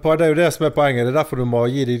 Ja, men det er jo det som er poenget. Det er derfor du må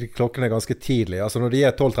gi de klokkene ganske tidlig. Altså når de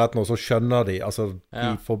er 12-13 år, så skjønner de. Altså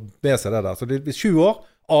de får med seg det der. Så de 20 år,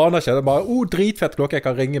 aner ikke det. Bare, dritfett klokke jeg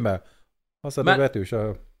kan ringe med. Altså, det vet du ikke.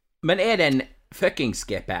 Men er det en fuckings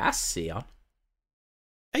GPS, sier han?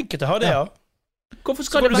 Enkelte har det, ja. Hvorfor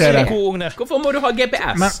skal det være det? Hvorfor må du ha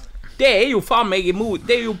GPS? Det er jo faen meg imot.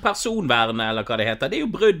 Det er jo personvernet, eller hva det heter. Det er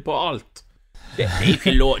jo brudd på alt. Det er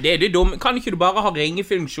ikke lov. Det er det dumme. Kan ikke du bare ha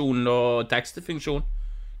ringefunksjon og tekstefunksjon?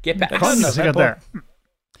 GPS. Kan sikkert det.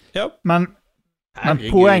 Ja. Men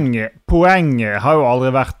poenget har jo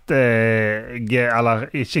aldri vært eller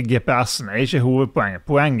ikke GPS-en er ikke hovedpoenget.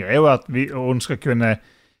 Poenget er jo at hun skal kunne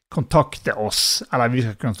kontakte oss, eller vi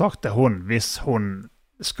skal kontakte hun hvis hun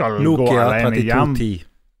skal gå alene hjem.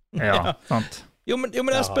 Ja, sant. Jo,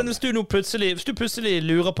 men Espen, hvis du plutselig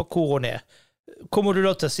lurer på hvor hun er, kommer du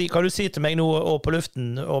da til å si, kan du si til meg nå og på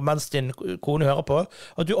luften, og mens din kone hører på,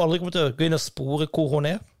 at du aldri kommer til å gå inn og spore hvor hun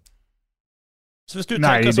er? Så hvis du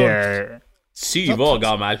tenker sånn 7 år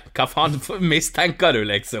gammel, hva faen mistenker du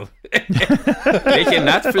liksom? Det er ikke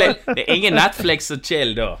Netflix, det er ingen Netflix og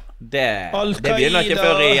chill da. Det begynner ikke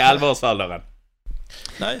før i 11-årsalderen.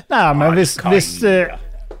 Nei, men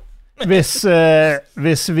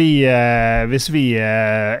hvis vi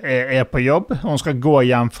er på jobb, og hun skal gå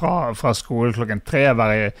hjem fra skole klokken 3,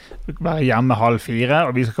 være hjemme 3:30,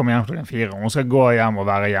 og vi skal komme hjem klokken 4, og hun skal gå hjem og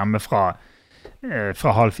være hjemme fra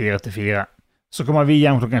 3:30 til 4. Så kommer vi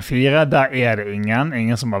hjem klokken 4, der er det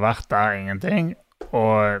ingen som har vært der, ingenting,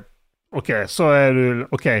 og ok, så er du,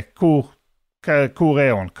 ok, hvor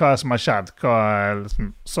er hun? Hva som har skjedd?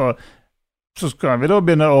 Så skal vi da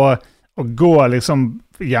begynne å gå liksom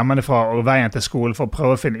hjemmefra og veien til skolen for å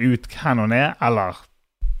prøve å finne ut hvor hun er, eller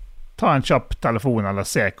ta en kjapp telefon eller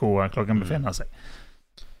se hvor klokken befinner seg.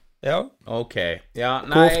 Ja. Ok. Ja,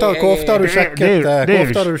 nei, hvor ofte har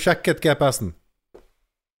du sjekket GPS-en?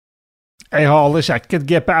 Jeg har aldri sjekket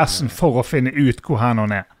GPS-en for å finne ut hvor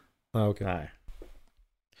hun er. Ok. Nei.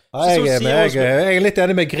 Ja, jeg litt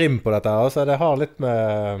enig med Grim på dette. Altså, det har litt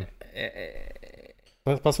med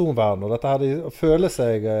personvern, og dette her, de føler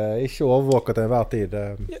seg ikke overvåket til enhver tid.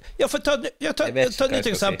 Ja, for ta et nytt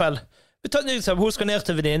eksempel. Hun skal ned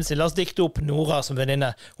til venninnen sin. La oss dikte opp Nora som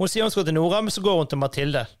venninne. Hun sier hun skal til Nora, men så går hun til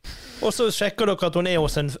Mathilde. Og så sjekker dere at hun er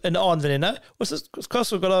hos en annen venninne, og så skal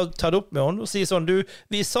dere da ta det opp med henne og si sånn, du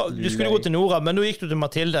skulle gå til Nora, men nå gikk du til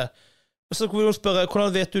Mathilde. Og så vil hun spørre,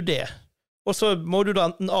 hvordan vet du det? Og så må du da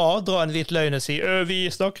enten A, dra en hvit løgn og si, vi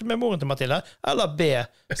snakket med moren til Mathilde, eller B,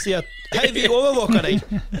 si at, hei, vi overvåker deg.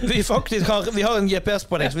 Vi har en GPS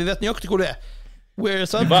på deg, så vi vet nøyaktig hvor du er.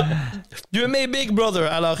 Du er med i Big Brother,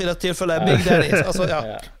 eller i dette tilfellet Big Daddy. Altså, ja.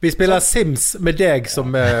 Vi spiller Sims med deg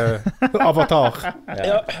som avatar.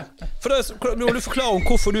 Ja. For da må du forklare om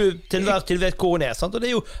hvorfor du til enhver tid vet hvor hun er. Sant? Og det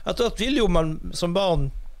er jo, at vil jo man som barn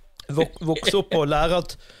vokse opp og lære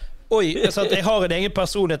at oi, sant, jeg har en egen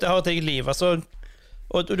personlighet, jeg har et eget liv, altså,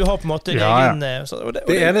 og du har på en måte egen...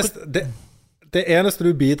 Det eneste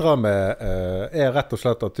du bidrar med rett og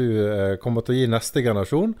slett at du kommer til å gi neste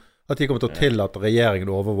generasjon at de kommer til å tillate regjeringen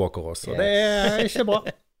overvåker oss, og det ikke bra.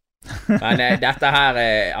 Men dette her,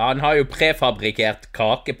 han har jo prefabrikert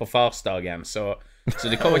kake på farsdagen, så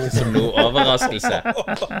det kommer ikke som noe overraskelse.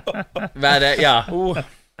 Men ja.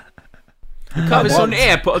 Hva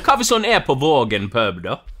hvis hun er på Vågen pub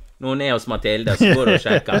da? Når hun er hos Mathilde, så går du og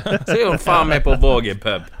sjekker. Så er hun faen meg på Vågen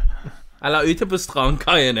pub. Eller ute på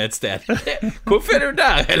strandkaien et sted. Hvorfor er du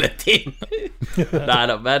der hele tiden?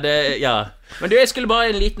 Neida, men ja. Men du, jeg skulle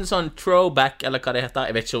bare en liten sånn throwback, eller hva det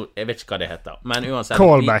heter. Jeg vet ikke hva det heter. Men uansett.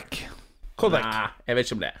 Callback. Nei, jeg vet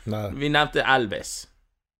ikke om det. Nei. Vi nevnte Elvis.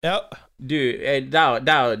 Ja. Du,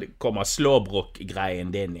 der kommer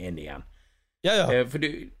slåbrok-greien din inn igjen. Ja. For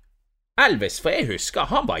du, Elvis, for jeg husker,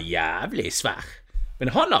 han var jævlig svær. Men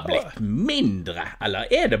han har blitt mindre, eller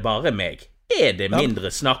er det bare meg? Er det mindre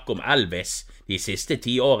snakk om Elvis de siste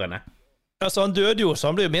 10 årene? Altså, han døde jo, så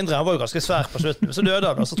han ble jo mindre. Han var jo ganske svær på slutten. Så døde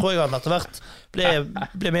han, og så tror jeg han etter hvert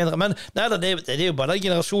ble mindre. Men nei, det er jo bare den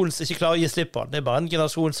generasjonen som ikke klarer å gi slipp på han. Det er bare en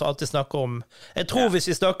generasjon som alltid snakker om... Jeg tror hvis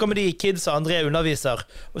vi snakker med de kids som André underviser,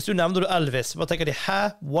 og hvis du nevner Elvis, bare tenker de, hæ?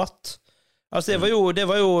 What? Altså, det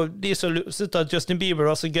var jo de som syntes at Justin Bieber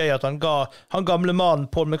var så gøy at han ga han gamle mannen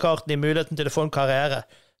Paul McCartney muligheten til å få en karriere.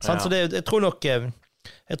 Så jeg tror nok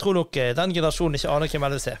den generasjonen ikke aner hvem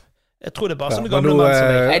Elvis er. Jeg tror det er bare sånne gamle menn som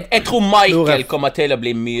jeg tror Michael kommer til å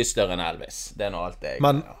bli mye større enn Elvis. Det er noe alt jeg...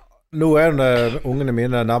 Men nå ungene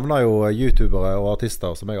mine nevner jo YouTubere og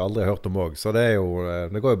artister som jeg aldri har hørt om også, så det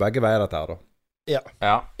går jo begge veier dette her da.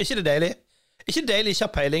 Ja. Ikke det deilig? Ikke deilig, ikke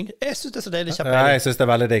ha peiling. Jeg synes det er så deilig, ikke ha peiling. Ja, jeg synes det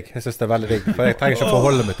er veldig digg. For jeg trenger ikke å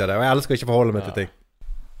forholde meg til det, og jeg elsker ikke å forholde meg til ting.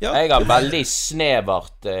 Ja. Jeg har veldig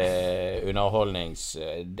snevert underholdnings...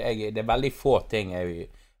 Det er veldig få ting jeg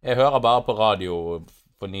hører bare på radio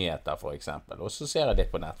på nyheter, for eksempel, og så ser jeg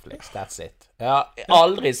litt på Netflix. That's it. Jeg har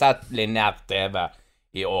aldri sett lineær TV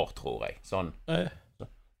i år, tror jeg. Sånn.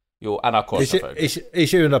 Jo, NRK selvfølgelig.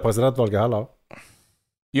 Ikke under presidentvalget heller.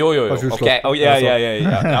 Jo. Ok, ja,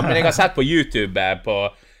 men jeg har sett på YouTube på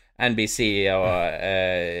NBC og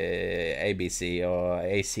ABC og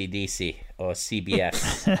ACDC og CBS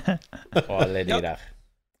og alle de der.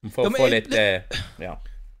 For å få litt ja.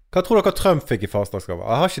 Hva tror dere Trump fikk i farsdagsgave?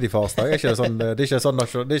 Jeg har ikke de farsdag. Det er ikke sånn det er ikke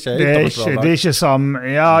internasjonalt. Det er ikke samme.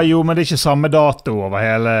 Ja, jo, men det er ikke samme dato over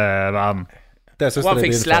hele verden. Og han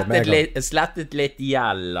fikk slettet litt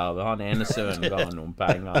gjeld av han ene sønnen ga noen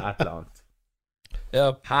penger, et eller annet.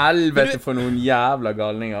 Ja. Helvete for noen jævla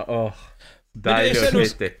galninger. Deilig og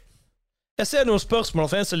smittig. Jeg ser noen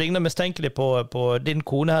spørsmål for en som ligner mistenkelig på din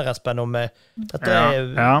kone her, Espen, om dette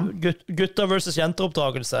gutter versus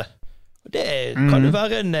jenteroppdragelse. Det kan jo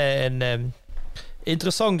være en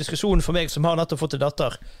interessant diskusjon for meg som har nettopp fått en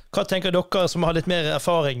datter. Hva tenker dere som har litt mer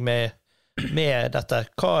erfaring med dette?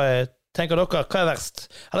 Hva tenker dere? Hva er verst?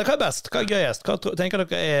 Eller hva er best? Hva er gøyest? Hva tenker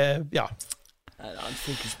dere er... Ja. Det er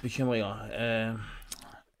fokusbekymringer.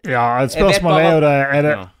 Spørsmålet er jo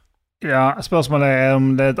det... spørsmålet er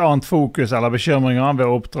om det er et annet fokus eller bekymringer ved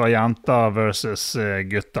å oppdra jenter versus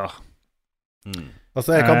gutter.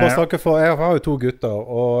 Altså, jeg kan bare snakke for... Jeg har jo 2 gutter,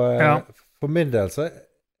 og for min del så...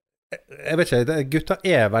 Jeg vet ikke, gutter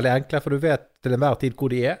er veldig enkle, for du vet til enhver tid hvor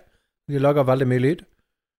de er. De lager veldig mye lyd.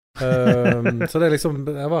 Så det er liksom...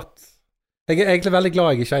 Jeg er egentlig veldig glad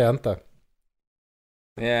jeg ikke er jente.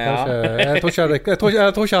 Jeg tror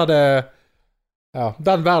ikke jeg hadde... Ja,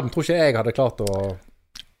 den verden tror ikke jeg hadde klart å...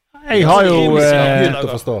 Jeg har jo... å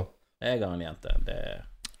forstå. Jeg har en jente.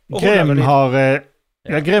 Grim har...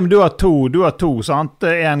 Ja, Grim, du har to, sant?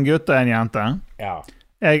 En gutt og en jente. Ja.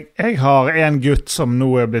 Jeg har en gutt som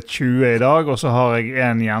nå er blitt 20 i dag, og så har jeg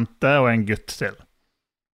en jente og en gutt til.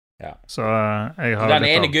 Ja. Så jeg har den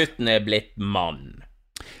ene gutten er blitt mann.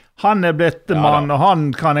 Han er blitt mann, og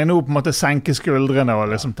han kan jeg nå på en måte senke skuldrene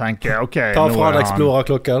og liksom tenke, ok, ta nå fra er deg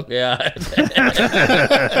Xplora-klokken. Ja.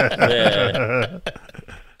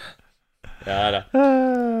 Ja da.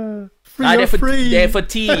 Nei, det er for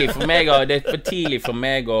tidlig for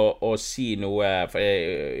meg å si noe, for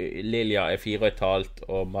Lilja er 4,5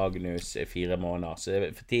 og Magnus er 4 måneder, så det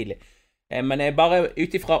er for tidlig. Men jeg bare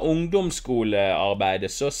utifra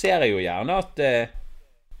ungdomsskolearbeidet så ser jeg jo gjerne at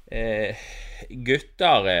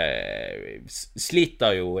gutter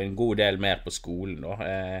sliter jo en god del mer på skolen.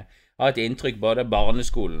 Jeg har et inntrykk både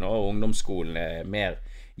barneskolen og ungdomsskolen er mer.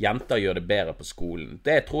 Jenter gjør det bedre på skolen.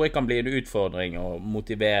 Det tror jeg kan bli en utfordring å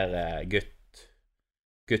motivere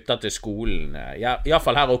gutter til skolen. I hvert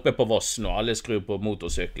fall her oppe på Voss når alle skrur på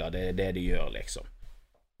motorsykler. Det er det de gjør, liksom.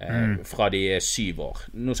 Fra de er 7 år.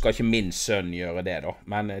 Nå skal ikke min sønn gjøre det, da.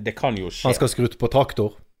 Men det kan jo skje. Han skal skrutte på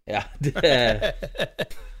traktor. Ja,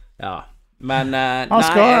 ja. Men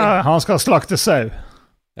han skal slakte sau.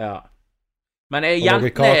 Ja. Men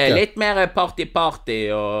jentene er litt mer party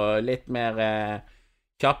og litt mer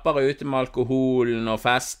kjappere ute med alkoholen og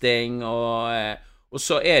festing, og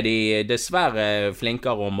så er de dessverre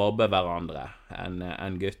flinkere å mobbe hverandre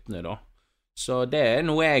enn guttene, da. Så det er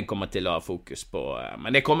noe jeg kommer til å ha fokus på.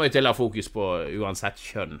 Men det kommer jo til å ha fokus på uansett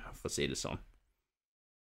kjønn, for å si det sånn.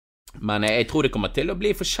 Men jeg tror det kommer til å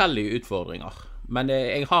bli forskjellige utfordringer. Men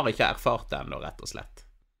jeg har ikke erfart det ennå, rett og slett.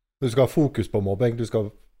 Du skal ha fokus på mobbing, du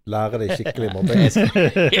skal lære deg skikkelig mobbing.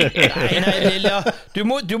 Nei, Lilla, du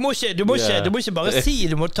må ikke bare si,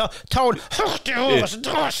 du må ta og hørte over, så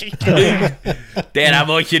dra skikkelig. Det der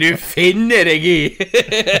må ikke du finne deg i.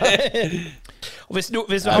 Og hvis du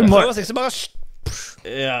prøver seg, så bare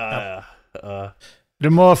ja. Du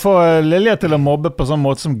må få Lilja til å mobbe på sånn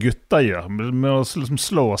måte som gutter gjør, med å liksom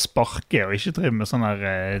slå og sparke, og ikke drive med sånn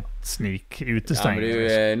her snik utesteng.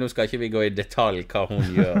 Ja, nå skal ikke vi gå i detalj hva hun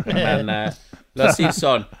gjør, men la oss si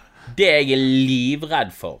sånn, det jeg er livredd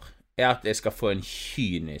for, er at jeg skal få en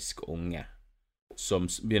kynisk unge som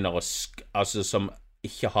begynner altså som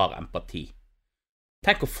ikke har empati.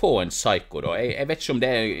 Tenk å få en psyko da. Jeg vet ikke om det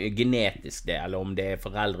er genetisk det, eller om det er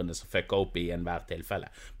foreldrene som fucker opp i enhver tilfelle.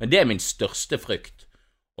 Men det er min største frykt.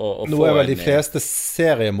 Nå er vel de fleste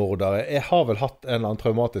seriemordere. Jeg har vel hatt en eller annen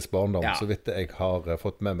traumatisk barndom, så vidt jeg har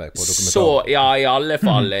fått med meg på dokumentaren. Så, ja, i alle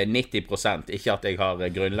fall 90%. Ikke at jeg har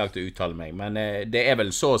grunnlag til å uttale meg, men det er vel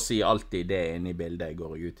så å si alltid det inne i bildet jeg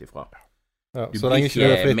går ut ifra. Ja, så lenge ikke du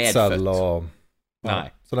er fritsel,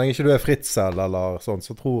 så lenge ikke du er fritsel eller sånn,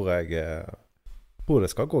 så tror jeg det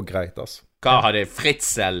skal gå greit, altså. Hva hadde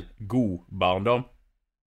fritsel god barndom?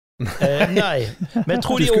 Nei, men jeg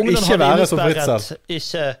tror de ungene hadde innesperret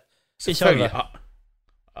ikke hadde.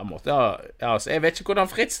 Jeg vet ikke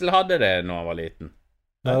hvordan Fritzl hadde det når han var liten.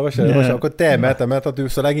 Nei, det var ikke akkurat det jeg mente. Jeg mente at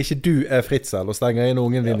så lenge ikke du er Fritzl og stenger inn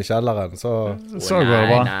ungen din i kjelleren, så går det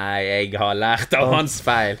bra. Nei, jeg har lært av hans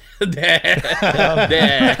feil.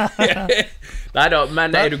 Nei da, men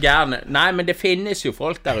er du gæren? Nei, men det finnes jo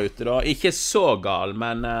folk der ute da. Ikke så gal,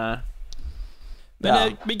 men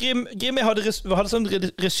Grim, jeg hadde sånn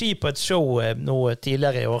regi på et show nå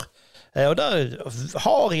tidligere i år, og der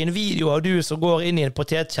har jeg en video av du som går inn i en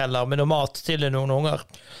potetkjeller med noe mat til noen unger.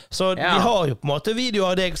 Så vi har jo på en måte video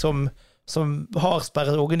av deg som har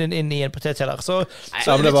sperret ungen din inn i en potetkjeller. Så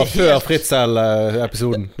men det var før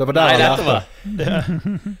Fritzl-episoden. Det var der han lærte. Det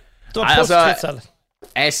var post Fritzl.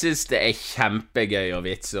 Jeg synes det er kjempegøy å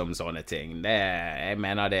vitse om sånne ting. Jeg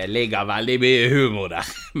mener det ligger veldig mye humor der.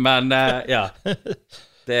 Men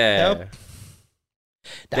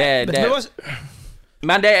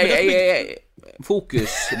Men det er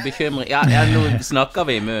fokus, bekymring. Nå snakker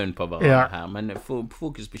vi i munnen på hverandre her, men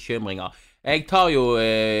fokus, bekymringer. Jeg tar jo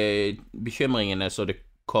bekymringene så det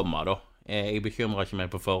kommer, da. Jeg bekymrer ikke meg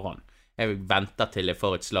på forhånd. Jeg venter til jeg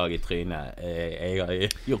får et slag i trynet. Jeg har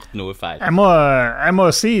gjort noe feil. Jeg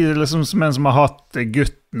må si, liksom, som en som har hatt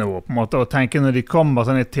gutt nå, på en måte, og tenke når de kommer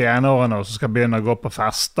sånn i tenårene og så skal begynne å gå på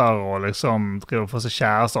fester og liksom drive for seg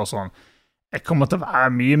kjærester og sånn, jeg kommer til å være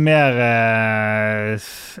mye mer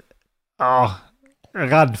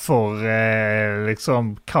redd for liksom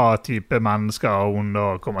hva type mennesker hun da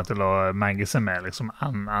kommer til å menge seg med, liksom,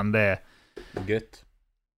 enn det. Gutt?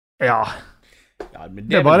 Ja. Ja,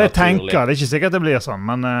 det er bare det jeg tenker. Det er ikke sikkert det blir sånn,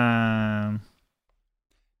 men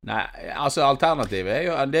Nei, altså alternativet er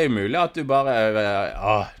jo, det er jo mulig at du bare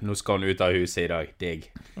nå skal hun ut av huset i dag, digg.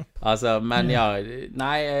 Altså, men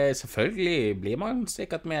nei, selvfølgelig blir man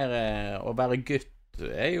sikkert mer å være gutt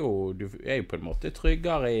er jo, du er jo på en måte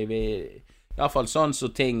tryggere I hvert fall sånn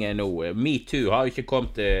som ting nå. MeToo har jo ikke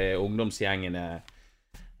kommet til ungdomsgjengene,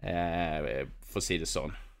 for å si det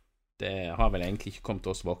sånn. Det har vel egentlig ikke kommet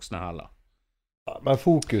til oss voksne heller. Ja, men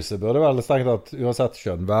fokuset burde vel strengt at uansett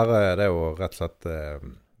kjønn være det å rett og slett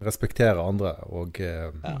respektere andre.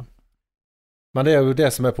 Men det er jo det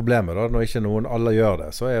som er problemet da. Når ikke noen alle gjør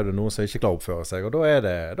det, så er det noen som ikke klarer å oppføre seg. Og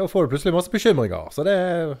da får du plutselig masse bekymringer. Så det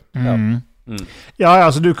Ja,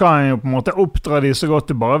 altså du kan jo på en måte oppdra de så godt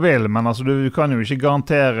du bare vil, men altså du kan jo ikke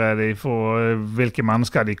garantere de for hvilke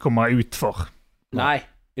mennesker de kommer ut for. Nei,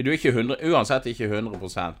 du er ikke uansett ikke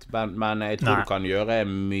 100%, men jeg tror du kan gjøre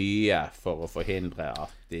mye for å forhindre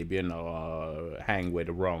at de begynner å hang with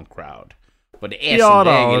the wrong crowd. For det er som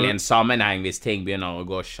regel en sammenheng hvis ting begynner å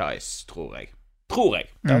gå skeis, tror jeg.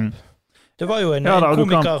 Ja. Det var jo en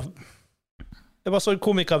komiker Det var så en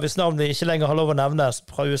komiker hvis navnet ikke lenger har lov å nevnes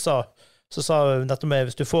fra USA, så sa hun dette med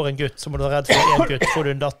hvis du får en gutt, så må du være redd for en gutt. Får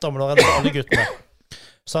du en datter, må du være redd for alle guttene.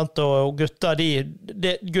 Sant? Og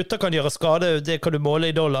gutter kan gjøre skade, det kan du måle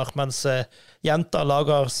i dollar, mens jenter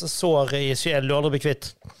lager sår i sjelen du aldri blir kvitt.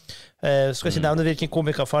 Skal ikke nevne hvilken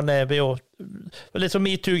komiker, for han er jo litt sånn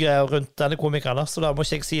MeToo-greier rundt denne komikeren, så da må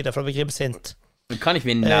ikke jeg si det, for da blir Grim sint. Kan ikke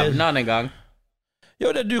vi nevne han en gang? Jo,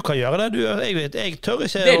 du kan gjøre det. Jeg tør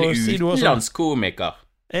ikke å si noe sånt. Det er en utenlandsk komiker.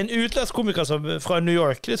 En utenlandsk komiker fra New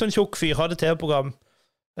York, litt sånn tjukk fyr, hadde TV-program.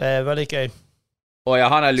 Veldig gøy. Ja,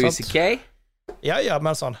 han er Louis C.K.? Ja,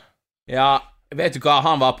 men sånn. Ja, vet du hva,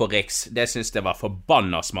 han var på Riks. Det synes jeg var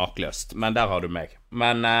forbanna smakløst, men der har du meg.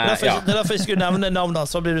 Men, Det er derfor jeg skulle nevne navnet,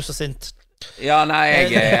 så blir du så sint. Ja, nei,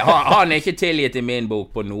 han er ikke tilgitt i min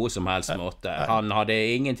bok på noe som helst måte. Han hadde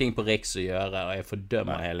ingenting på Riks å gjøre, og jeg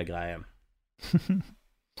fordømmer hele greien.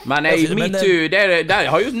 Men MeToo, det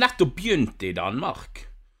har jo nettopp begynt i Danmark.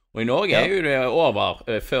 Og i Norge er jo det over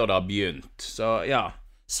før det har begynt. Så ja,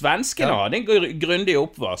 svenskene hadde en grundig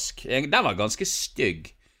oppvask. Den var ganske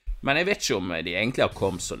stygg. Men jeg vet ikke om de egentlig har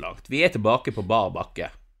kommet så langt. Vi er tilbake på bar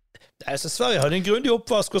bakke. Så Sverige hadde en grundig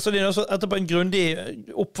oppvask, og så hadde de etterpå en grundig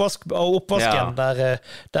oppvask av oppvasken, der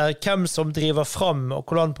hvem som driver fram, og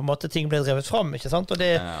hvordan på en måte ting blir drevet fram, ikke sant? Og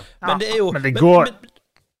men det er jo... Men det går...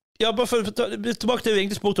 bare for tilbake til det vi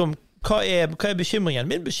egentlig spurte om, hva er bekymringen?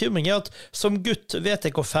 Min bekymring er at som gutt vet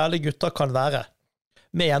jeg hvor fæle gutter kan være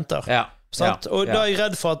med jenter. Og da er jeg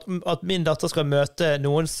redd for at min datter skal møte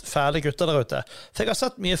noen fæle gutter der ute. For jeg har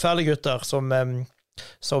sett mye fæle gutter som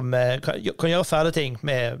kan gjøre fæle ting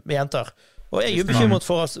med jenter. Og jeg er jo bekymret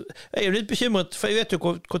for jeg er litt bekymret, for jeg vet jo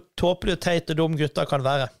hvor tåpelig og teit og dum gutter kan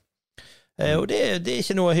være. Og det er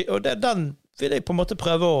ikke noe, og den vil jeg på en måte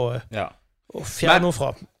prøve å fjerne noe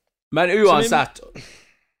fra. Men uansett,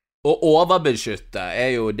 å overbeskytte er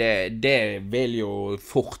jo det vil jo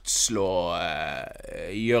fort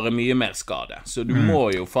gjøre mye mer skade. Så du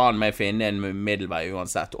må jo faen meg finne en middelvei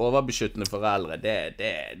uansett. Overbeskyttende foreldre,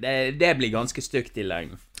 det blir ganske stygt i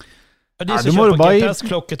lengden. De som kjøper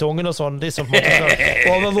GPS-klokke til ungen og sånn, de som på en måte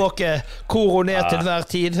skal overvåke koro ned til hver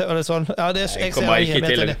tid, eller sånn. Ja, jeg kommer ikke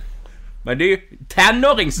til det. Men du,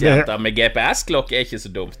 tenåringsjenter med GPS-klokke er ikke så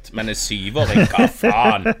dumt. Men en 7-åring, hva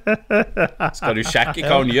faen? Skal du sjekke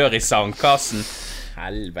hva hun gjør i sandkassen?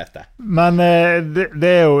 Helvete. Men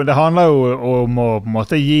det handler jo om å på en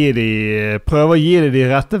måte prøve å gi dem de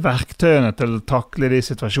rette verktøyene til å takle de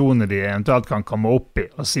situasjonene de eventuelt kan komme opp i,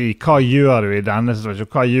 og si, hva gjør du i denne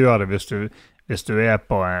situasjonen? Hva gjør du hvis du er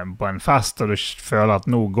på en fest og du føler at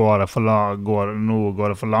nå går det for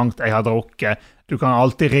langt, jeg har drukket, du kan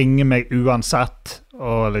alltid ringe meg uansett,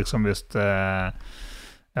 og liksom hvis ja,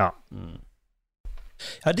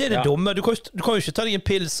 det er det dumme. Du kan jo ikke ta deg en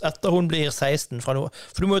pils etter hun blir 16 fra noe,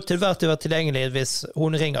 for du må til hvert tid være tilgjengelig hvis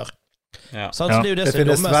hun ringer. Så det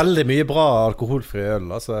finnes veldig mye bra alkoholfri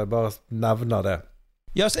øl, altså jeg bare nevner det.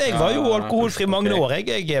 Ja, så jeg var jo alkoholfri mange år.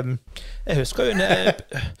 Jeg husker jo jeg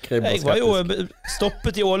var jo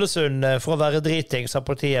stoppet i Ålesund for å være driting, sa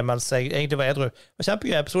politiet, mens jeg egentlig var edru. Det var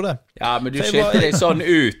kjempegøy episode. Ja, men du skilte deg sånn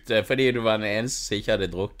ut fordi du var den eneste som ikke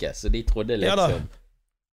hadde drukket, så de trodde litt sånn.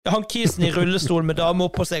 Jeg hang kisen i rullestol med dame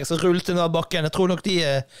opp på seg, så rullte ned bakken. Jeg tror nok de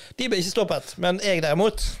ble ikke stoppet, men jeg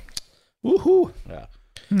derimot.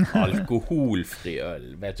 Alkoholfri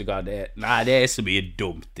øl, vet du hva det er? Nei, det er så mye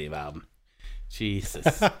dumt i verden. Jesus.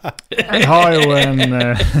 Jeg har jo en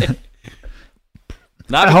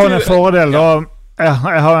fordel da.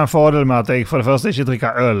 Jeg har en fordel med at jeg for det første ikke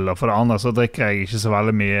drikker øl, og for det andre så drikker jeg ikke så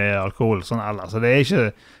veldig mye alkohol sånn ellers. Så det er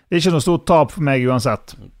ikke noe stort tap for meg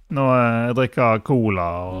uansett. Nå jeg drikker cola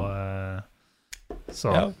og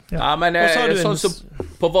så. Ja, men sånn som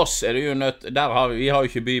på Voss er det jo nødt, vi har jo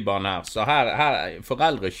ikke bybarn her, så her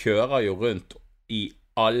foreldre kjører jo rundt i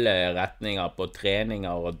alle retninger på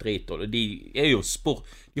treninger og drit, og de jo sport,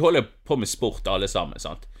 de holder på med sport alle sammen,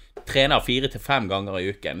 sant? Trener 4 til 5 ganger i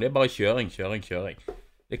uken, det bare kjøring.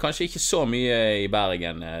 Det kanskje ikke så mye i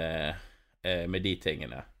Bergen med de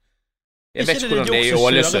tingene. Jeg vet ikke hvordan det i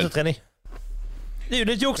Ålesund. Det jo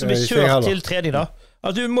litt jokk som blir kjørt til trening da.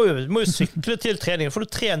 Altså, du må jo sykle til treningen, for du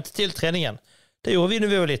trent til treningen. Det gjorde vi når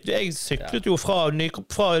vi var litt. Jeg syklet jo fra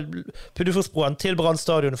Puddeforsbroen til Brann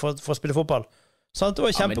stadion for å spille fotball. Sant? Det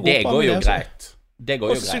var kjempegod. Men det går jo greit.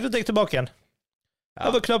 Og så syklet jeg tilbake igjen. Jeg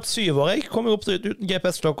var knapt 7 år. Jeg kom jo opp uten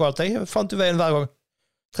GPS-klokk og alt. Jeg fant jo veien hver gang.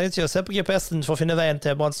 Trengte ikke å se på GPS-en for å finne veien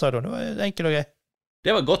til Brann stadion. Det var enkelt og greit. Det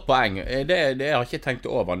var et godt poeng. Det har ikke tenkt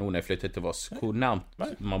over nå når jeg flyttet til Voss. Hvor nærmt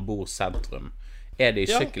man bor sentrum. Det i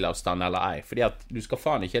sykkelavstand eller ei? Fordi at du skal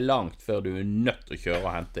faen ikke langt før du nødt til å kjøre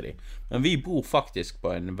og hente dem. Men vi bor faktisk på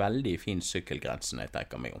en veldig fin sykkelgrense når jeg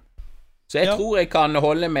tenker meg om. Så jeg tror jeg kan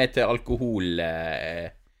holde meg til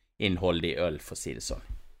alkoholinnhold i øl, for å si det sånn.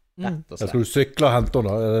 Jeg skal du sykle og hente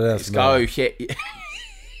henne? Jeg skal jo ikke...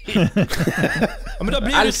 men da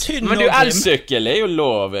blir du tynn. Men elsykkel jo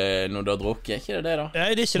lov når du har drukket, ikke det da?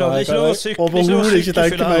 Nei, det ikke lov. Det ikke lov å sykle. Overhodet ikke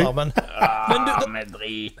tenke meg. Men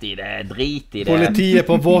drit i det. Politiet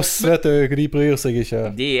på Voss, vet du, de bryr seg ikke.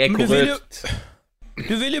 De korrupt.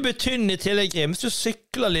 Du vil jo bli tynn i tillegg. Hvis du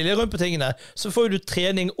sykler lille rundt på tingene, så får du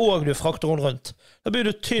trening og du frakter rundt. Da blir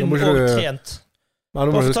du tynn og trent. Men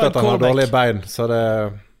nå må du huske at han har dårlige bein, så det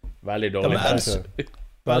veldig dårlig bein.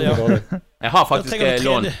 Veldig dårlig. Jeg har faktisk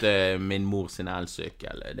lånt min mor sin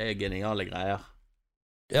elsykkel. Det geniale greier.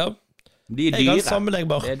 Ja. De dyre.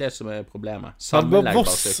 Det det som problemet.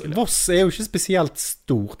 Voss jo ikke spesielt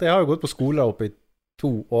stort. Jeg har jo gått på skole oppe i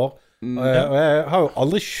 2 år. Og jeg har jo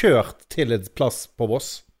aldri kjørt til et plass på Voss.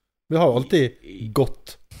 Vi har jo alltid gått.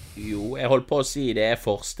 Jo, jeg holdt på å si det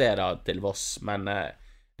forsteder til Voss, men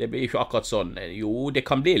det blir ikke akkurat sånn. Jo, det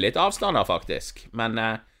kan bli litt avstander faktisk, men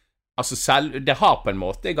altså selv, det har på en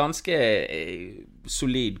måte ganske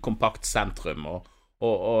solid, kompakt sentrum,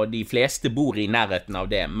 og de fleste bor i nærheten av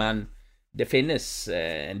det, men det finnes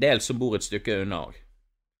en del som bor et stykke unna også.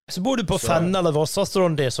 Så bor du på Fenn eller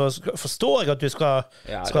Vossastrondi, så forstår jeg at du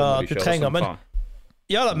at du trenger, men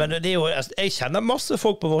ja da, men det jo, jeg kjenner masse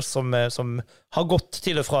folk på Voss som har gått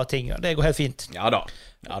til og fra ting, det går helt fint. Ja da.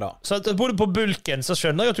 Så at bor du på Bulken, så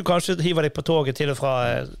skjønner jeg at du kanskje hiver deg på toget til og fra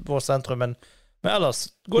Voss sentrum, men ellers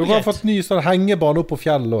går det greit. Du har fått ny sånn hengebane opp på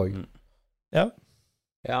fjellet også.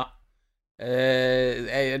 Ja.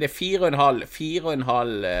 Det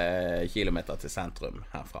 4,5 kilometer til sentrum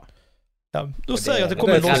herfra. Ja, da ser jeg at det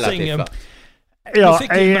kommer en vossing. Ja, du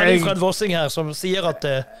fikk en melding fra en vossing her som sier at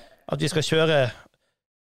vi skal kjøre.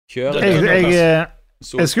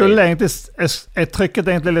 Jeg skulle egentlig jeg trykket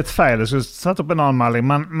egentlig litt feil. Jeg skulle sette opp en annen melding,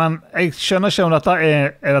 men jeg skjønner ikke om dette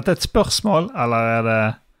er dette et spørsmål, eller det...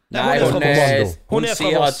 Nei, hun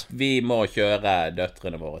sier at vi må kjøre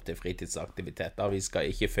døtrene våre til fritidsaktiviteter. Vi skal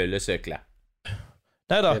ikke fyllesykle.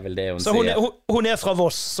 Neida. Det det hun så hun fra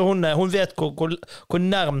Voss, så hun vet hvor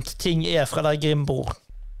nærmt ting fra der Grim bor.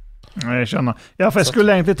 Jeg skjønner. Ja, for jeg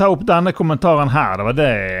skulle egentlig ta opp denne kommentaren her. Det var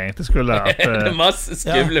det jeg egentlig skulle at, det er masse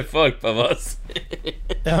skumle folk på Voss.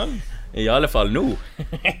 Ja. I alle fall nå.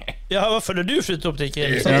 Ja, i hvert fall når du flyttet opp til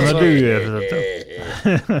Grim. Ja, når du flyttet opp.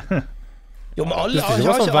 Jo, men alle det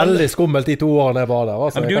var så veldig skummelt de 2 årene jeg var der.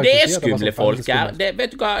 Altså, men det skumle folk her.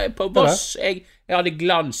 Vet du hva, på Voss, jeg hadde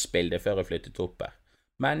glansbilde før jeg flyttet oppe.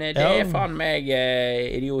 Men det faen meg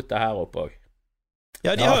idioter her oppe også.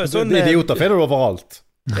 Ja, de har jo sånn... Idioter finner du overalt.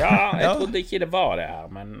 Ja, jeg trodde ikke det var det her,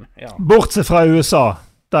 men ja. Bortsett fra USA.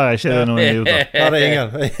 Der ikke det noen idioter. Der det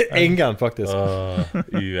ingen faktisk.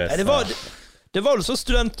 USA. Det var jo så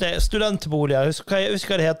studentboliger. Jeg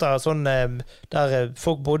husker hva det heter, sånn der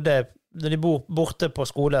folk bodde... Når de bor borte på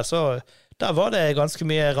skole, så der var det ganske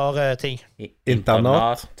mye rare ting.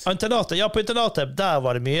 Internat? Ja, på internatet, der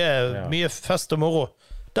var det mye fest og moro.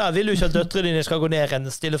 Der vil du ikke at døtrene dine skal gå ned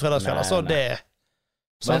en stille fredagsfjell. Altså, det...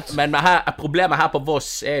 Men problemet her på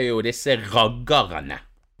Voss jo disse raggerne.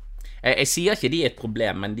 Jeg sier ikke de et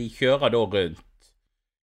problem, men de kjører da rundt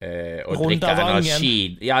og drikker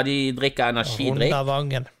energi. Ja, de drikker energidrikk.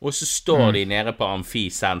 Og så står de nede på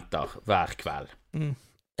Amfi-senter hver kveld.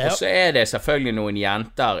 Og så det selvfølgelig noen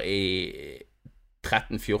jenter i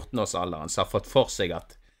 13-14-årsalderen som har fått for seg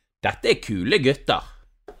at dette kule gutter.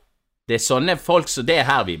 Det sånne folk som det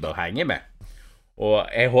her vi bør henge med. Og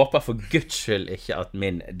jeg håper for Guds skyld ikke at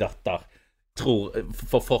min datter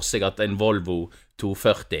får for seg at en Volvo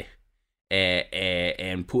 240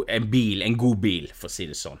 en bil, en god bil, for å si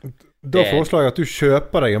det sånn. Da foreslår jeg at du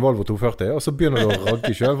kjøper deg en Volvo 240, og så begynner du å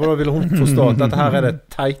ragge selv, for da vil hun forstå at dette her det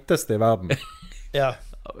teiteste i verden. Ja.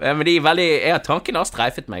 Men de veldig, tanken har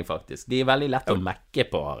streifet meg faktisk. De veldig lett å mekke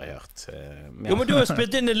på, har jeg hørt. Jo, men du har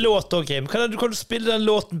spilt inn en låt også, Grim. Kan du spille den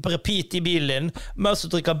låten på repeat i bilen mens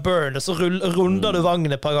du drikker Burn, og så runder du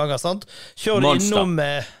vangen et par ganger, sant? Kjører du innom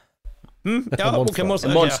Ja, ok,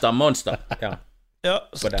 Monster, ja. Ja,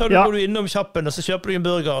 så går du innom kjappen, og så kjøper du en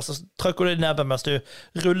burger, og så trykker du i nebbet mens du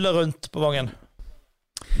ruller rundt på vangen.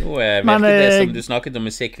 Nå virket det som du snakket om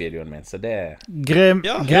musikkvideoen min, så det... Grim,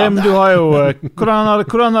 du har jo... Hvordan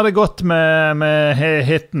har det gått med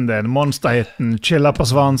hitten din, monsterhitten, chiller på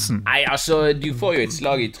svansen? Nei, altså, du får jo et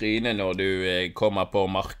slag i trynet når du kommer på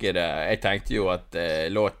markedet. Jeg tenkte jo at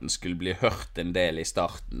låten skulle bli hørt en del i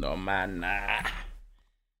starten, da, men...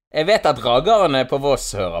 jeg vet at raggerne på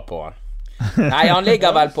Voss hører på han. Nei, han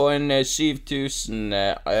ligger vel på en 7000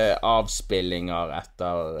 avspillinger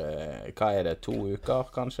etter hva er det, 2 uker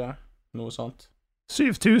kanskje? Noe sånt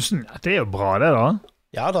 7000, det er jo bra det da.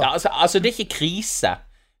 Ja da. Ja, altså det er ikke krise.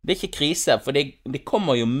 Det er ikke krise, for det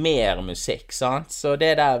kommer jo mer musikk, sant? Så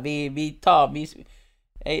det der,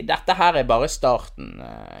 dette her er bare starten.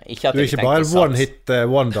 Ikke at du er ikke bare en one-hit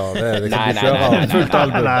wonder. Det er liksom fullt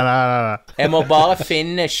album. Nei. Jeg må bare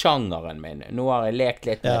finne sjangeren min. Nå har jeg lekt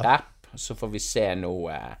litt med rap, så får vi se nå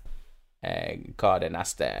hva det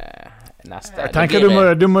neste jeg tenker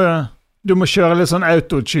du må kjøre litt sånn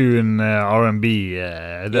autotune R&B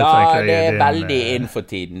det er veldig innenfor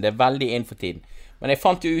tiden. Det er veldig innenfor tiden. Men jeg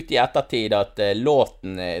fant jo ut i ettertid at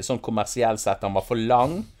låten sånn kommersielt sett den var for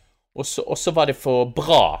lang, og så var det for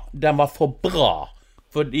bra. Den var for bra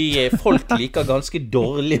fordi folk liker ganske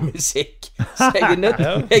dårlig musikk. Så jeg er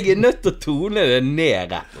nødt til å tone det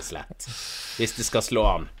ned, rett og slett, hvis det skal slå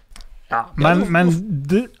an. Ja, men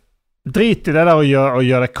drit i det der å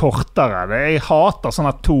gjøre det kortere. Jeg hater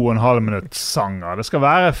sånne 2,5 minutts sanger. Det skal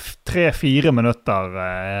være 3-4 minutter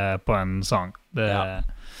på en sang. Ja,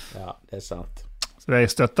 det er sant. Så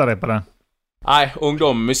jeg støtter deg på det. Nei,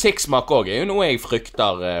 ungdom, musikksmak også er jo noe jeg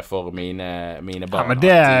frykter for mine barn. Ja, men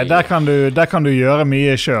der kan du gjøre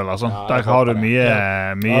mye selv, altså. Ja, der har du mye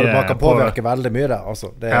man kan påvirke veldig mye der,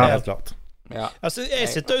 altså. Det er helt klart. Ja. Altså, jeg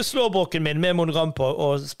sitter jo slåbroken min med monogram på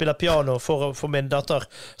og spiller piano for min datter.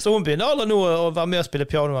 Så hun begynner alle nå å være med og spille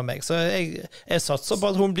piano med meg. Så jeg satser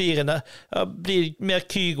på at hun blir mer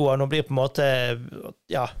kygo enn hun blir på en måte.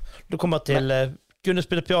 Ja, du kommer til kunne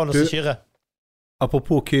spille piano som Kyrre.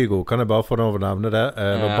 Apropos kygo, kan jeg bare få lov å nevne det?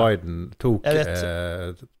 Når Biden tok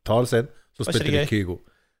talen sin, så spilte de kygo.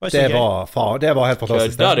 Det var helt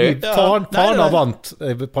fantastisk. Faen har vant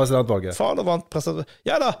presidentvalget. Faen har vant presidentvalget.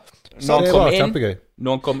 Ja da. Så det var kjempegøy.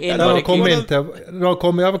 Når han kom inn, når han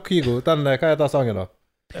kom inn kygo, hva heter sangen da?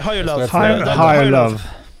 High Love. High Love.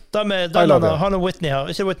 Han og Whitney her.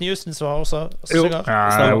 Ikke Whitney Houston som var også synger?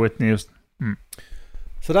 Ja, Whitney Houston.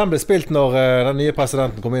 Så den ble spilt når den nye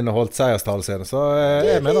presidenten kom inn og holdt seierstalen sin. Så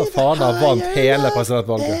jeg mener at faen har vant hele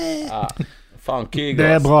presidentvalget. Ja. Faen, Kygo, det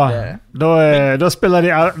er bra. Da spiller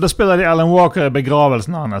de Alan Walker i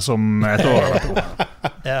begravelsen hans om et år eller to.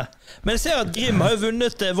 Ja. Men jeg ser at Grim har jo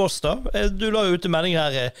vunnet Voss da. Du la jo ut en melding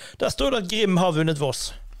her. Der står det at Grim har vunnet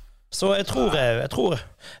Voss. Så jeg tror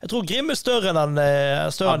Grim er større enn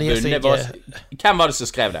han gir seg. Hvem var det som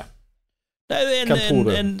skrev det? Hvem tror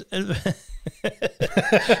du?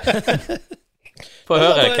 Få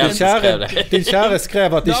høre hvem som skrev det. Din kjære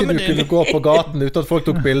skrev at ikke du kunne gå på gaten uten at folk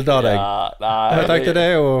tok bilder av deg. Jeg tenkte det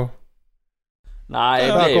er jo... Nei,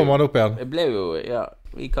 der kommer han opp igjen. Jeg ble jo,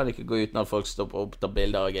 vi kan ikke gå uten at folk stopper opp og tar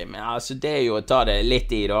bilder av game. Men altså, det er jo å ta det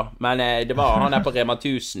litt i da. Men det var han der på Rema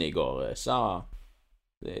 1000 i går,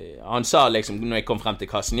 han sa liksom, når jeg kom frem til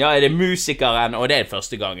kassen, ja, er det musikeren? Og det er det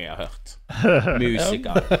første gang jeg har hørt.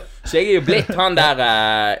 Musiker. Så jeg er jo blitt han der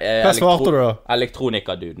hva svarte du da?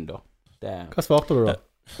 Elektronikerduden da. Hva svarte du da?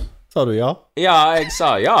 Sa du ja? Ja, jeg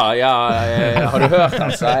sa ja, har du hørt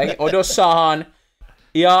han, sa jeg. Og da sa han,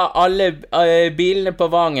 ja, alle bilene på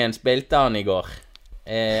Vangen spilte han i går.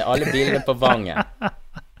 Alle bilene på Vangen.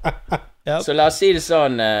 Så la oss si det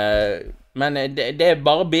sånn, men det er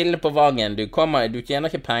bare bilene på Vangen. Du tjener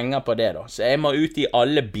ikke penger på det da. Så jeg må ut i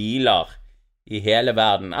alle biler i hele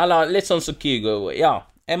verden. Eller litt sånn som Kygo. Ja,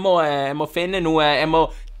 jeg må finne noe. Jeg må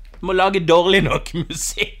lage dårlig nok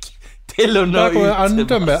musikk til å nå ut.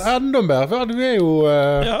 Enda mer, for du er jo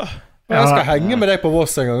jeg skal henge med deg på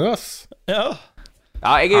Voss en gang, ass. Ja,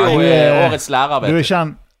 jeg er jo årets lærer, vet du.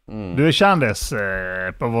 Du er kjendis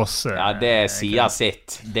på Voss. Ja, det sier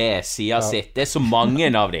sitt. Det er så mange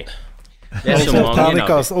av de. Det er så mange av dem.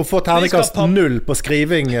 Å få terningkast 0 på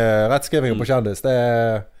rettskrivingen på kjendis, det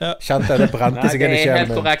kjente jeg det brente seg inn i sjelen. Det er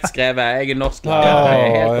helt korrekt skrevet. Jeg er norsk. Det er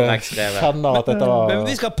helt korrekt skrevet. Kjenner at dette var... Men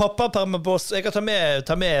vi skal ha pappaperm på oss. Jeg kan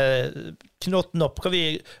ta med knotten opp. Kan vi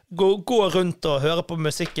gå rundt og høre på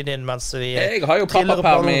musikken din mens vi Jeg har jo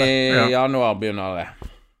pappaperm i januar, begynner det.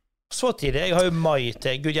 Så tidlig. Jeg har jo mai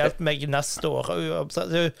til. Gud hjelpe meg neste år.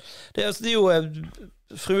 Det er jo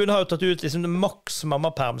fruen har jo tatt ut liksom maks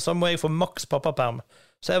mammaperm, så må jeg få maks pappaperm.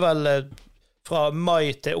 Så jeg vel fra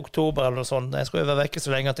mai til oktober eller noe sånt. Jeg skal jo være vekke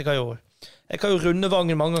så lenge at jeg kan jo runde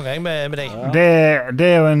vangen mange ganger med deg. Det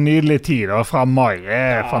er jo en nydelig tid da, fra mai. Det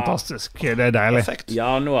er fantastisk. Det er deilig. Perfekt.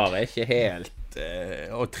 Januar er ikke helt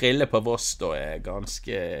å trille på Voss da er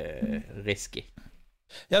ganske risky.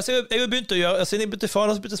 Ja, så jeg har begynt å gjøre siden jeg begynte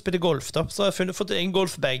å spille golf da, så har jeg fått en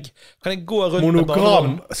golfbag. Kan jeg gå rundt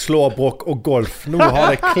monogram, slåbrok og golf. Nå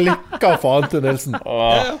har det klikket for Anthun Nielsen.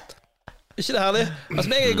 Ja. Ikke det herlig? Altså,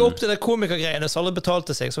 når jeg går opp til de komikergreiene så alle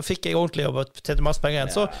betalte seg, så fikk jeg ordentlig jobb og tjente masse penger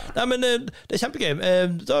igjen. Så, nei, men det er kjempegøy.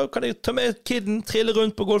 Da kan jeg ta med kidden, trille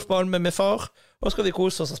rundt på golfbanen med min far, og så skal vi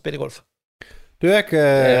kose oss og spille golf. Du, jeg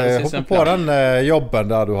hopper på den jobben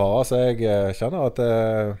der du har, altså jeg kjenner at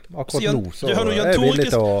akkurat nå så er jeg villig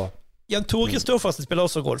til å... Jan Tore Kristoffersen spiller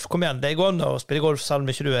også golf. Kom igjen, det går an å spille golf selv om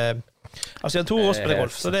ikke du er... Altså, Jan Tore også spiller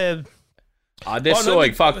golf, så det... Ja, det så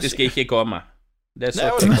jeg faktisk ikke komme. Det så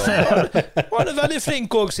jeg ikke komme. Han er veldig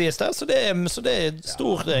flink også, sies det, så det er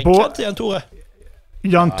stor kred til Jan Tore.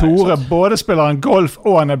 Jan Tore både spiller en golf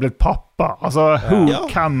og han er blitt pappa. Altså,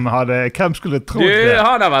 hvem skulle trodd det?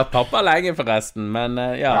 Han har vært pappa lenge forresten, men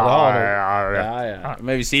ja.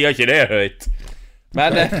 Men vi sier ikke det høyt.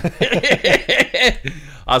 Men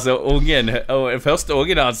altså, første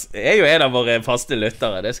ungen hans er jo en av våre faste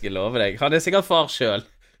lyttere, det skal jeg love deg. Han er sikkert far selv.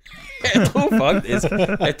 Jeg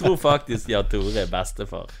tror faktisk Jan Tore er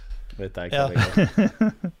bestefar.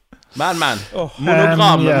 Men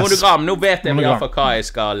monogram, nå vet jeg i hvert fall hva jeg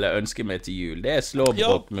skal ønske meg til jul. Det er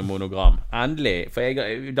slåbrok med monogram. Endelig, for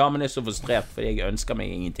damen er så frustrert fordi jeg ønsker meg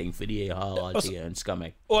ingenting, fordi jeg har alt jeg ønsker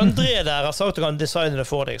meg. Og André der har sagt at han designer det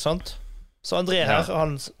for deg, sant? Så André her,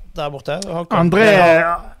 han der borte André,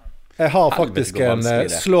 jeg har faktisk en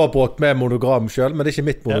slåbrok med monogram selv, men det er ikke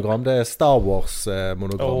mitt monogram, det er Star Wars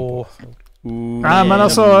monogram. Nei, men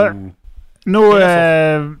altså nå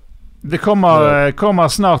det kommer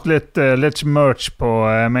snart litt merch på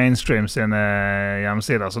Mainstream sine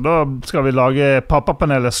hjemmesider, så da skal vi lage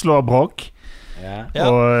pappapanelet slåbrok.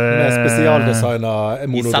 Med spesialdesignet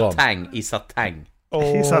monogram. I sateng.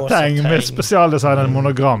 I sateng med spesialdesignet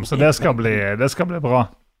monogram, så det skal bli bra.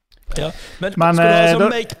 Ja. Men skal du ha sånn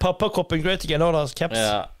Make Pappa-kroppen Great Again og deres caps?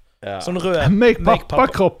 Sånn rød Make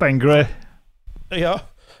Pappa-kroppen Great. Ja,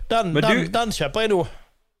 den kjøper jeg nå.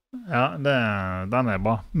 Ja, den er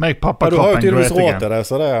bra. Make Pappa-kroppen Great Again. Du har jo tydeligvis råd til det,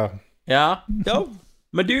 så det er... Ja.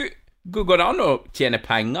 Men du, går det an å tjene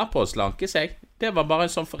penger på å slanke seg? Det var bare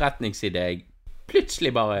en sånn forretningsidé jeg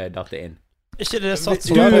plutselig bare datte inn. Ikke det satt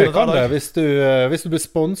hvis du blir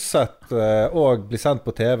sponset og blir sendt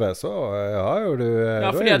på TV, så er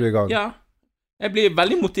du i gang. Ja, jeg blir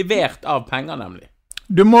veldig motivert av penger, nemlig.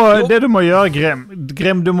 Det du må gjøre,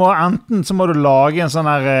 Grim, du må enten så må du lage en sånn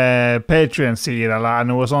her Patreon-side eller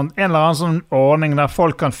noe sånt, en eller annen sånn ordning der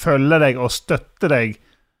folk kan følge deg og støtte deg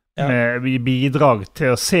med bidrag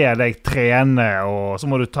til å se deg trene, og så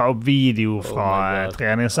må du ta opp video fra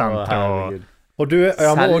treningssenteret og du er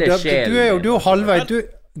jo halvveis.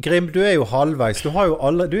 Grim, du er jo halvveis. Du er jo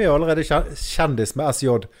allerede kjendis med SJ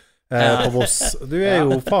på Voss. Du er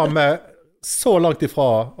jo faen meg så langt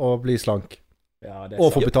ifra å bli slank. Og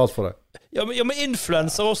få betalt for det. Ja, men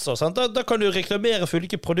influencer også, sant? Da kan du reklamere for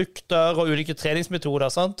ulike produkter og ulike treningsmetoder,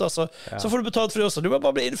 sant? Altså, så får du betalt for det også. Du må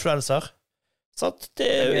bare bli influencer. Sant? Det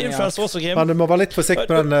er influencer også, Grim. Men du må være litt forsiktig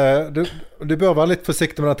med den du bør være litt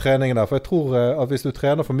forsiktig med den treningen der, for jeg tror at hvis du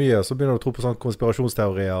trener for mye, så begynner du å tro på sånne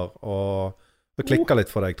konspirasjonsteorier, og det klikker litt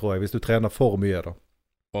for deg, tror jeg, hvis du trener for mye da.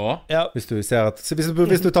 Hvis du ser at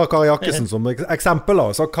hvis du tar Kari Jakkesen som eksempel da,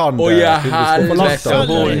 så kan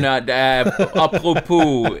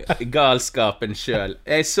apropos galskapen selv.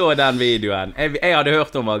 Jeg så den videoen. Jeg hadde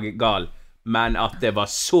hørt om var gal, men at det var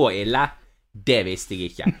så ille, det visste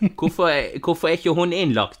jeg ikke. Hvorfor er ikke hun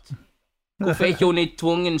innlagt? Hvorfor er ikke hun i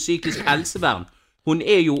tvungen psykisk helsevern? Hun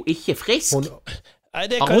er jo ikke frisk.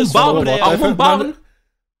 Har hun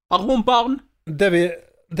barn?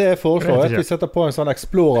 Det jeg foreslår at vi setter på en sånn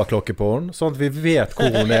Xplora-klokke på henne, sånn at vi vet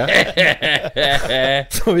hvor hun er.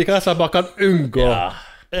 Så vi kan bare kan unngå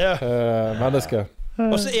mennesker.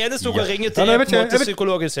 Og så eneste hun kan ringe til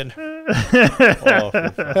psykologen sin.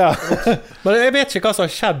 Men jeg vet ikke hva som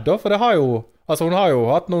har skjedd da, for det har jo Altså, hun har jo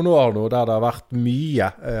hatt noen år nå der det har vært mye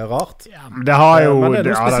rart. Ja, men det har jo... Men det er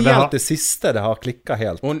noe spesielt det siste det har klikket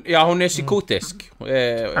helt. Hun er psykotisk.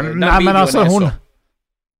 Nei, men altså,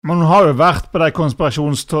 men hun har jo vært på det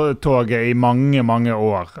konspirasjonstoget i mange, mange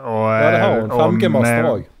år. Og, ja, det har hun. 5G-master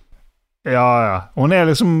også. Ja. Hun er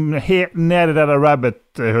liksom helt nede i det der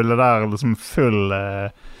rabbit-hullet der, liksom full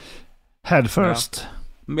head first.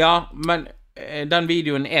 Ja, men den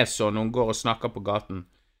videoen er sånn når hun går og snakker på gaten.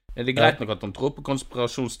 Det er greit nok at hun tror på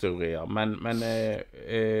konspirasjonsteorier, men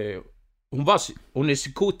hun er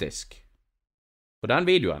psykotisk på den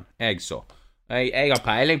videoen jeg så. Jeg har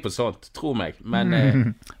peiling på sånt, tro meg, men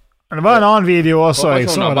det var en annen video også jeg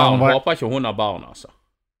så. Håper ikke hun har barn, altså.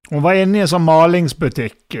 Hun var inne i en sånn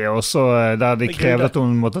malingsbutikk også, der de krevde at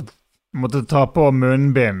hun måtte ta på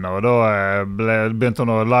munnbind, og da begynte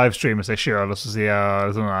hun å livestreame seg selv, og så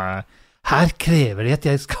sier sånn her krever de at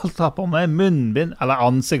jeg skal ta på meg munnbind, eller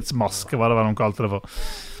ansiktsmaske, hva det var de kalte det for.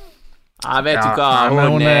 Jeg vet ikke hva,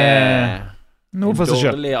 hun er en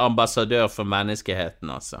dårlig ambassadør for menneskeheten,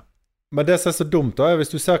 altså. Men det som er så dumt da,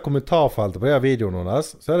 hvis du ser kommentarfeltet på de videoen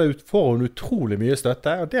hennes, så får hun utrolig mye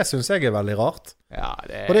støtte, og det synes jeg er veldig rart. Ja,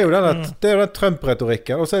 for det er jo den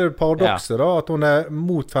Trump-retorikken, og så er det paradokset da, at hun er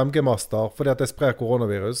mot 5G-master fordi at det sprer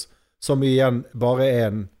koronavirus, som igjen bare er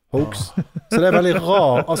en hoax. Så det er veldig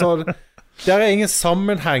rar, altså, det er ingen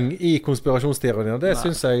sammenheng i konspirasjonsteorien, og det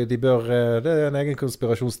synes jeg de bør, det er en egen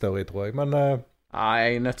konspirasjonsteori, tror jeg, men... jeg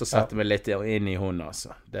er nødt til å sette meg litt inn i hun,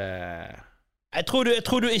 altså. Jeg tror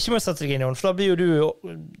du ikke må sette deg inn i henne, for da blir jo du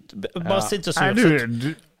bare sitte og sur.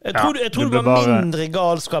 Jeg tror det var mindre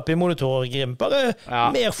galskap i monitorgrim. Bare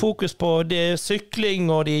mer fokus på det sykling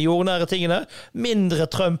og de jordnære tingene. Mindre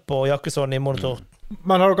Trump og Jakkesson i monitor.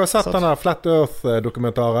 Men har dere sett denne Flat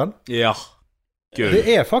Earth-dokumentaren? Ja. Gud. Det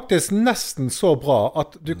er faktisk nesten så bra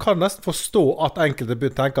at du kan nesten forstå at enkelte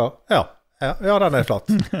tenker ja, den er flatt.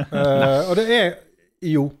 Og det er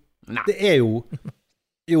jo det er jo,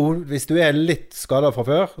 hvis du er litt skadet fra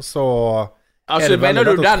før, så altså, er det veldig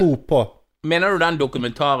lett å tro på. Mener du den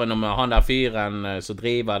dokumentaren om han der fyren som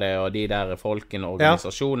driver det, og de der folkene og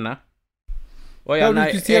organisasjonene?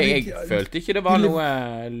 Jeg følte ikke det var noe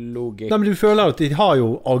logikk. Nei, men du føler at de har jo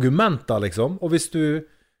argumenter, liksom. Og hvis du...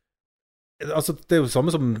 Altså, det er jo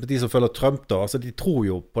samme som de som følger Trump da. Altså, de tror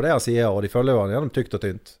jo på det han sier, og de følger jo han gjennom tykt og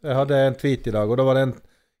tynt. Jeg hadde en tweet i dag, og da var det en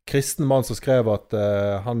kristen mann som skrev at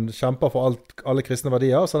han kjemper for alle kristne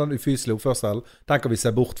verdier, så den ufyselige oppførselen, den kan vi se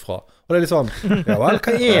bort fra. Og det er litt sånn, ja vel,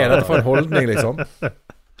 hva er dette for en holdning, liksom?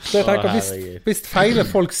 Så jeg tenker, hvis feile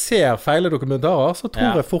folk ser feile dokumentarer, så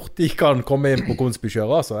tror jeg fort de kan komme inn på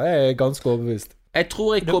konspikjøret, altså. Jeg er ganske overbevist. Jeg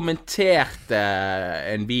tror jeg kommenterte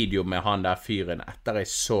en video med han der fyren etter jeg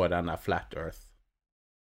så denne Flat Earth.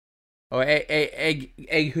 Og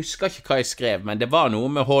jeg husker ikke hva jeg skrev, men det var noe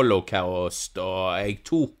med holocaust, og jeg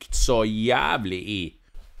tok så jævlig i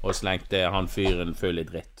og slengte han fyren full i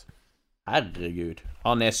dritt. Herregud,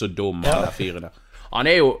 han er så dum, han der fyren der. Han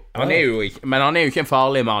er jo ikke, men han er jo ikke en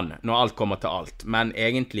farlig mann når alt kommer til alt, men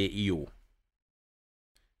egentlig jo.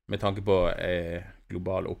 Med tanke på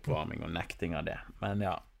global oppvarming og nekting av det. Men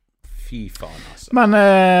ja, fy faen, altså. Men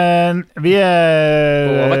vi på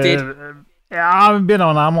overtid. Ja, vi begynner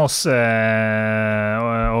å nærme oss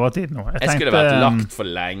overtid nå. Jeg skulle vært lagt for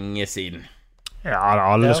lenge siden. Ja,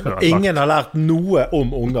 alle skulle vært lagt. Ingen har lært noe om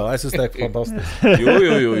unger. Jeg synes det er fantastisk. Jo.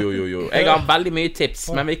 Jeg har veldig mye tips,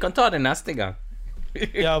 men vi kan ta det neste gang.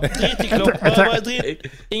 Ja, drit i klokker.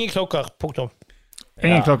 Ingen klokker, punktum.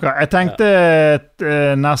 Ingen klokker. Jeg tenkte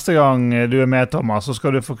neste gang du er med, Thomas, så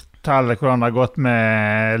skal du fortelle hvordan det har gått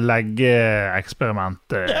med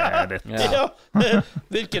leggeeksperimentet ditt. Ja.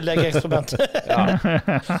 Hvilket leggeeksperiment?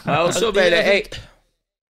 Og så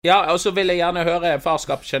vil jeg gjerne høre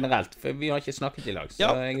farskap generelt, for vi har ikke snakket i lag, så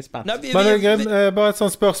jeg er spent. Men bare et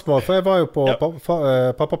sånt spørsmål, for jeg var jo på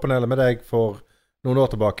pappapanelet med deg for noen år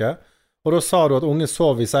tilbake, og da sa du at unge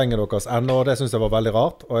sov i sengen deres ennå, og det synes jeg var veldig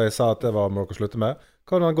rart, og jeg sa at det var må dere slutte med.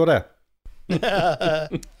 Hvordan går det?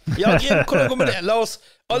 Ja, Grim, hvordan går det? La oss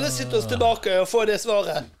alle sitte oss tilbake og få det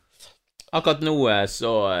svaret. Akkurat nå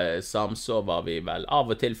så samsover vi vel av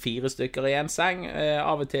og til 4 stykker i en seng.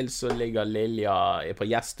 Av og til så ligger Lilja på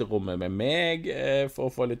gjesterommet med meg for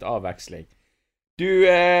å få litt avveksling.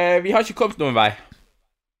 Vi har ikke kommet noen vei.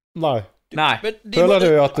 Nei. Føler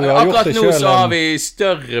du at du har gjort det selv? Akkurat nå så har vi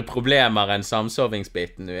større problemer enn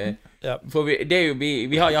samsovingsbiten. For vi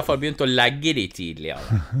har i hvert fall begynt å legge de tidligere.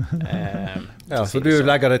 Så du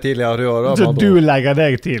legger det tidligere, du også, da? Så du legger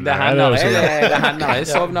deg tidligere? Det hender jeg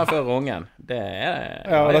sovner før ungen.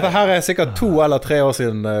 Dette her er sikkert 2 eller 3 år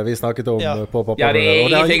siden vi snakket om på pappa. Ja, det er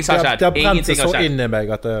ingenting som har skjedd. Det har brent seg så inn i meg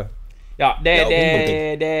at det... Ja, det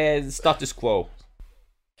er status quo.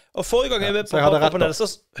 Og forrige gang jeg var på pappapanelet,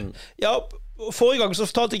 forrige gang så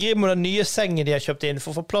fortalte Grim om den nye sengen de har kjøpt inn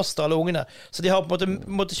for å få plass til alle ungene. Så de har på en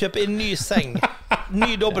måte måttet kjøpe inn ny seng,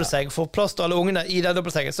 ny dobbeltseng for å få plass til alle ungene i den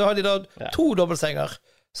dobbeltsengen. Så har de da 2 dobbeltsenger.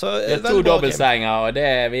 Så, det er 2 dobbeltsenger, og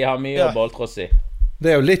vi har mye å boltre oss i. Det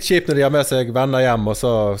er jo litt kjipt når de har med seg venner hjem, og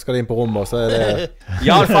så skal de inn på rommet, og så er det I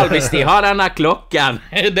alle fall hvis de har denne klokken.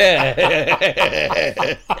 Det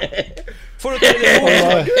får du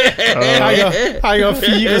telefon? Jeg har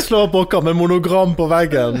 4 slåbokker med monogram på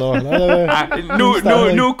veggen.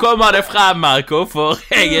 Nå kommer det frem her hvorfor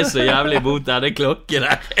jeg er så jævlig mot denne klokken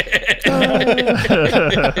der.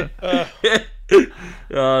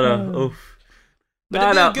 Ja da, uff.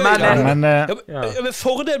 Men det blir gøy, men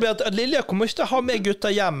fordelen blir at Lilja kommer ikke til å ha med gutter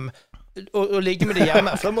hjem og ligge med dem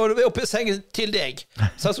hjemme, for da må du være oppe i sengen til deg.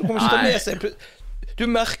 Så kommer ikke til å med seg. Du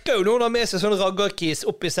merker jo noen har med seg sånn raggarkis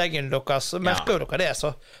opp i sengen deres, så merker jo dere det.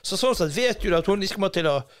 Så sånn sett vet du at hun ikke kommer til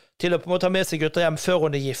å på en måte ta med seg gutter hjem før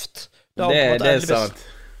hun er gift. Det er sant.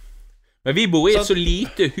 Men vi bor i et så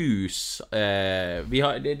lite hus. Det er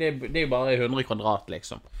jo bare 100 kvadrat,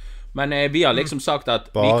 liksom. Men vi har liksom sagt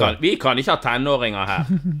at vi kan ikke ha tenåringer her.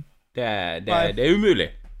 Det er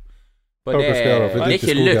umulig. For det er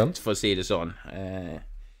ikke lytt, for å si det sånn.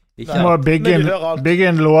 Du må bygge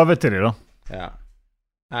en låve til dem, da.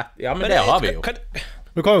 Ja, men det har vi jo.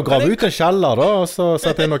 Du kan jo grave ut en kjeller, da, og så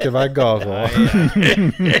sette inn noen vegger.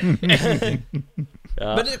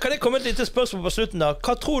 Men kan jeg komme et lite spørsmål på slutten da?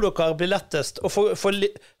 Hva tror dere blir lettest? Å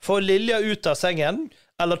få Lilja ut av sengen,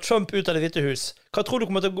 eller Trump ut av Det hvite hus? Hva tror du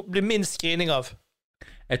kommer til å bli minst skrining av?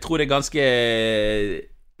 Jeg tror det er ganske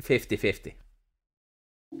 50-50.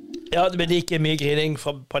 Ja, det blir like mye grining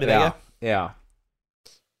på de begge? Ja.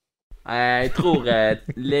 Jeg tror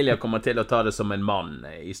Lilja kommer til å ta det som en mann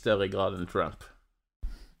i større grad enn Trump.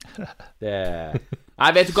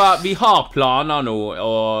 Nei, vet du hva? Vi har planer nå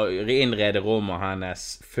å innrede rommet hennes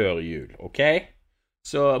før jul, ok?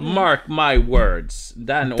 Så mark my words.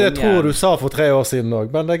 Det tror du sa for 3 år siden også,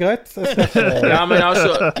 men det er greit. Ja, men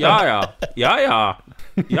altså Ja,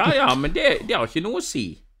 men det har ikke noe å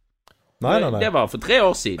si. Nei. Det var for 3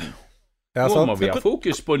 år siden. Nå må vi ha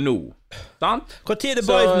fokus på nå. Sant? Hvor tid er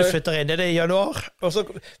Biden flytter inn? Er det i januar?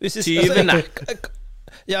 20.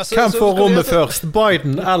 Hvem får rommet først?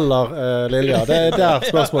 Biden eller Lilja? Det er der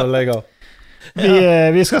spørsmålet ligger.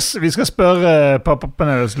 Vi skal spørre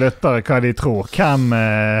pappapanelets lyttere hva de tror.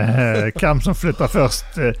 Hvem som flytter først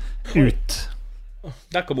ut.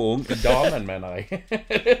 Der kommer damen, mener jeg.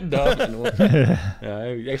 Damen.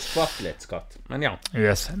 Jeg sprakk litt, skatt. Men ja.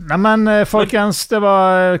 Yes. Neimen, folkens, det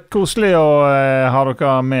var koselig å ha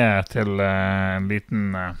dere med til en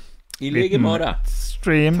liten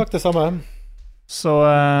stream. Takk det samme. Så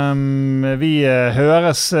vi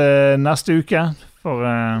høres neste uke, for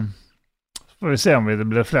får vi se om det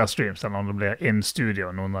blir flere streams, eller om det blir in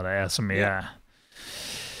studio, noen av det er så mye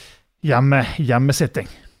hjemmesitting.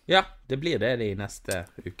 Ja, det blir det de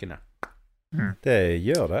neste ukene. Det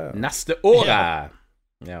gjør det. Neste året!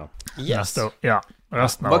 Ja. Yes.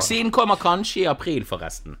 Resten av vaksinen kommer kanskje i april,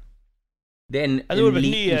 forresten. Det er en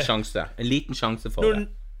liten sjanse. En liten sjanse for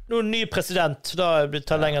det. Nå ny president, da blir det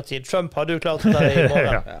ta lengre tid. Trump hadde jo klart det i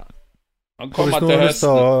morgen. Han kommer til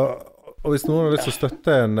høsten. Og hvis noen har lyst til å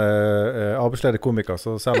støtte en arbeidsledig komiker,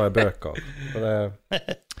 så selger jeg bøker. For det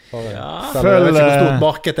jeg vet ikke hvor stort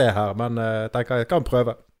marked det er her, men jeg kan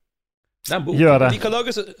prøve. Gjør det. Vi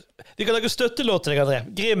kan lage støttelåt til deg, André.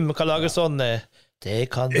 Grim kan lage sånn det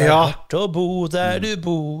kan være hardt å bo der du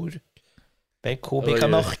bor. Men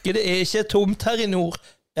komikermarkedet er ikke tomt her i nord.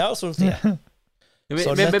 Ja, sånn sier jeg.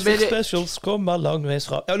 Så Netflix Specials kommer langveis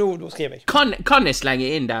fra. Ja, nå skriver jeg. Kan jeg slenge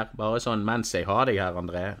inn der, bare sånn mens jeg har deg her,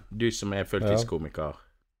 André? Du som er fulltidskomiker.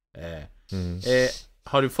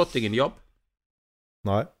 Har du fått deg en jobb?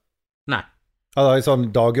 Nei. Eller en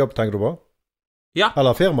sånn dagjobb, tenker du på? Ja.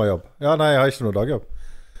 Eller firmajobb? Ja, nei, jeg har ikke noe dagjobb.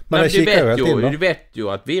 Men jeg kikker jo helt inn, da. Du vet jo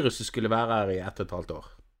at viruset skulle være her i 1,5 år.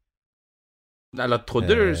 Eller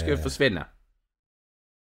trodde du det skulle forsvinne?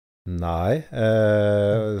 Nei.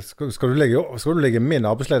 Skal du legge min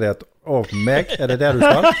arbeidsledighet over meg? Er det det du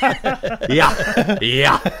skal? Ja.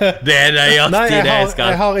 Det er nøyaktig det jeg skal.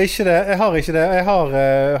 Jeg har ikke det. Jeg har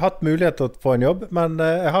hatt mulighet til å få en jobb, men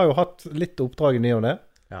jeg har jo hatt litt oppdrag i ny og ne.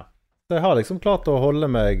 Så jeg har liksom klart å holde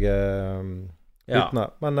meg uten det.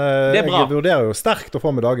 Men jeg vurderer jo sterkt å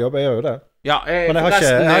få meg dagjobb. Jeg gjør jo det. Men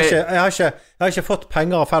jeg har ikke fått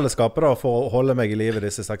penger av fellesskapet da, for å holde meg i live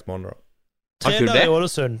disse 6 måneder. Trener i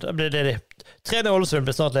Ålesund blir ledig. Trener i Ålesund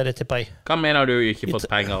blir snart ledig, tipper jeg. Hva mener du ikke fått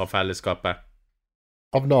penger av fellesskapet?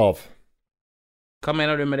 Av Nav. Hva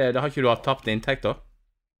mener du med det? Da har ikke du hatt tapt inntekt da?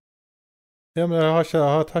 Ja, men jeg har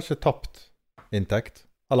ikke tapt inntekt.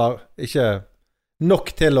 Eller ikke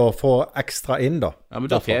nok til å få ekstra inn, da. Ja,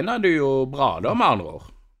 men da tjener du jo bra, da, med andre ord.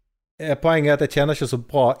 Poenget er at jeg tjener ikke så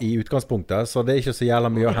bra i utgangspunktet, så det er ikke så jævla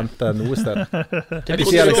mye å hente noe sted. Jeg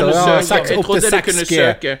trodde du kunne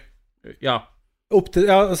søke. Ja.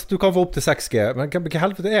 Altså, du kan få opp til 6G, men hva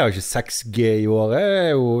helvete, jeg har ikke 6G i året. Jeg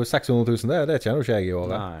er jo 600 000, det tjener jo ikke jeg i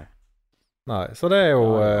året. Nei, så det er jo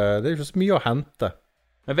det er ikke så mye å hente.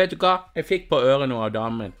 Men vet du hva? Jeg fikk på øret noe av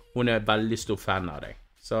damen. Hun er veldig stor fan av deg.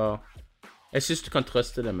 Så jeg synes du kan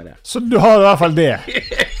trøste deg med det. Så du har i hvert fall det.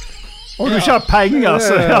 Om du ikke har penger,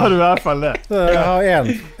 så har du i hvert fall det. Jeg har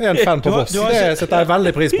en fan på Voss. Det setter jeg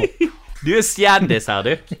veldig pris på. Du er stjendis her,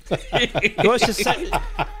 du. Du har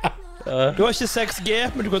ikke 6G,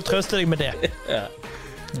 men du kan trøste deg med det.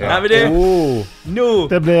 Nei, men du, nå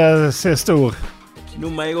det blir siste ord. Nå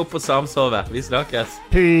må jeg opp på samsove. Vi snakkes.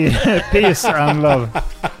 Peace and love.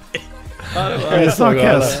 Vi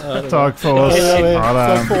snakkes. Takk for oss. Ha det.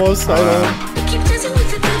 Takk for oss. Ha det.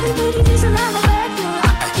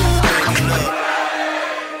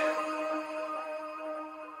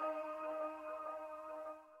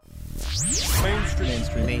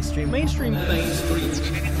 Mainstream.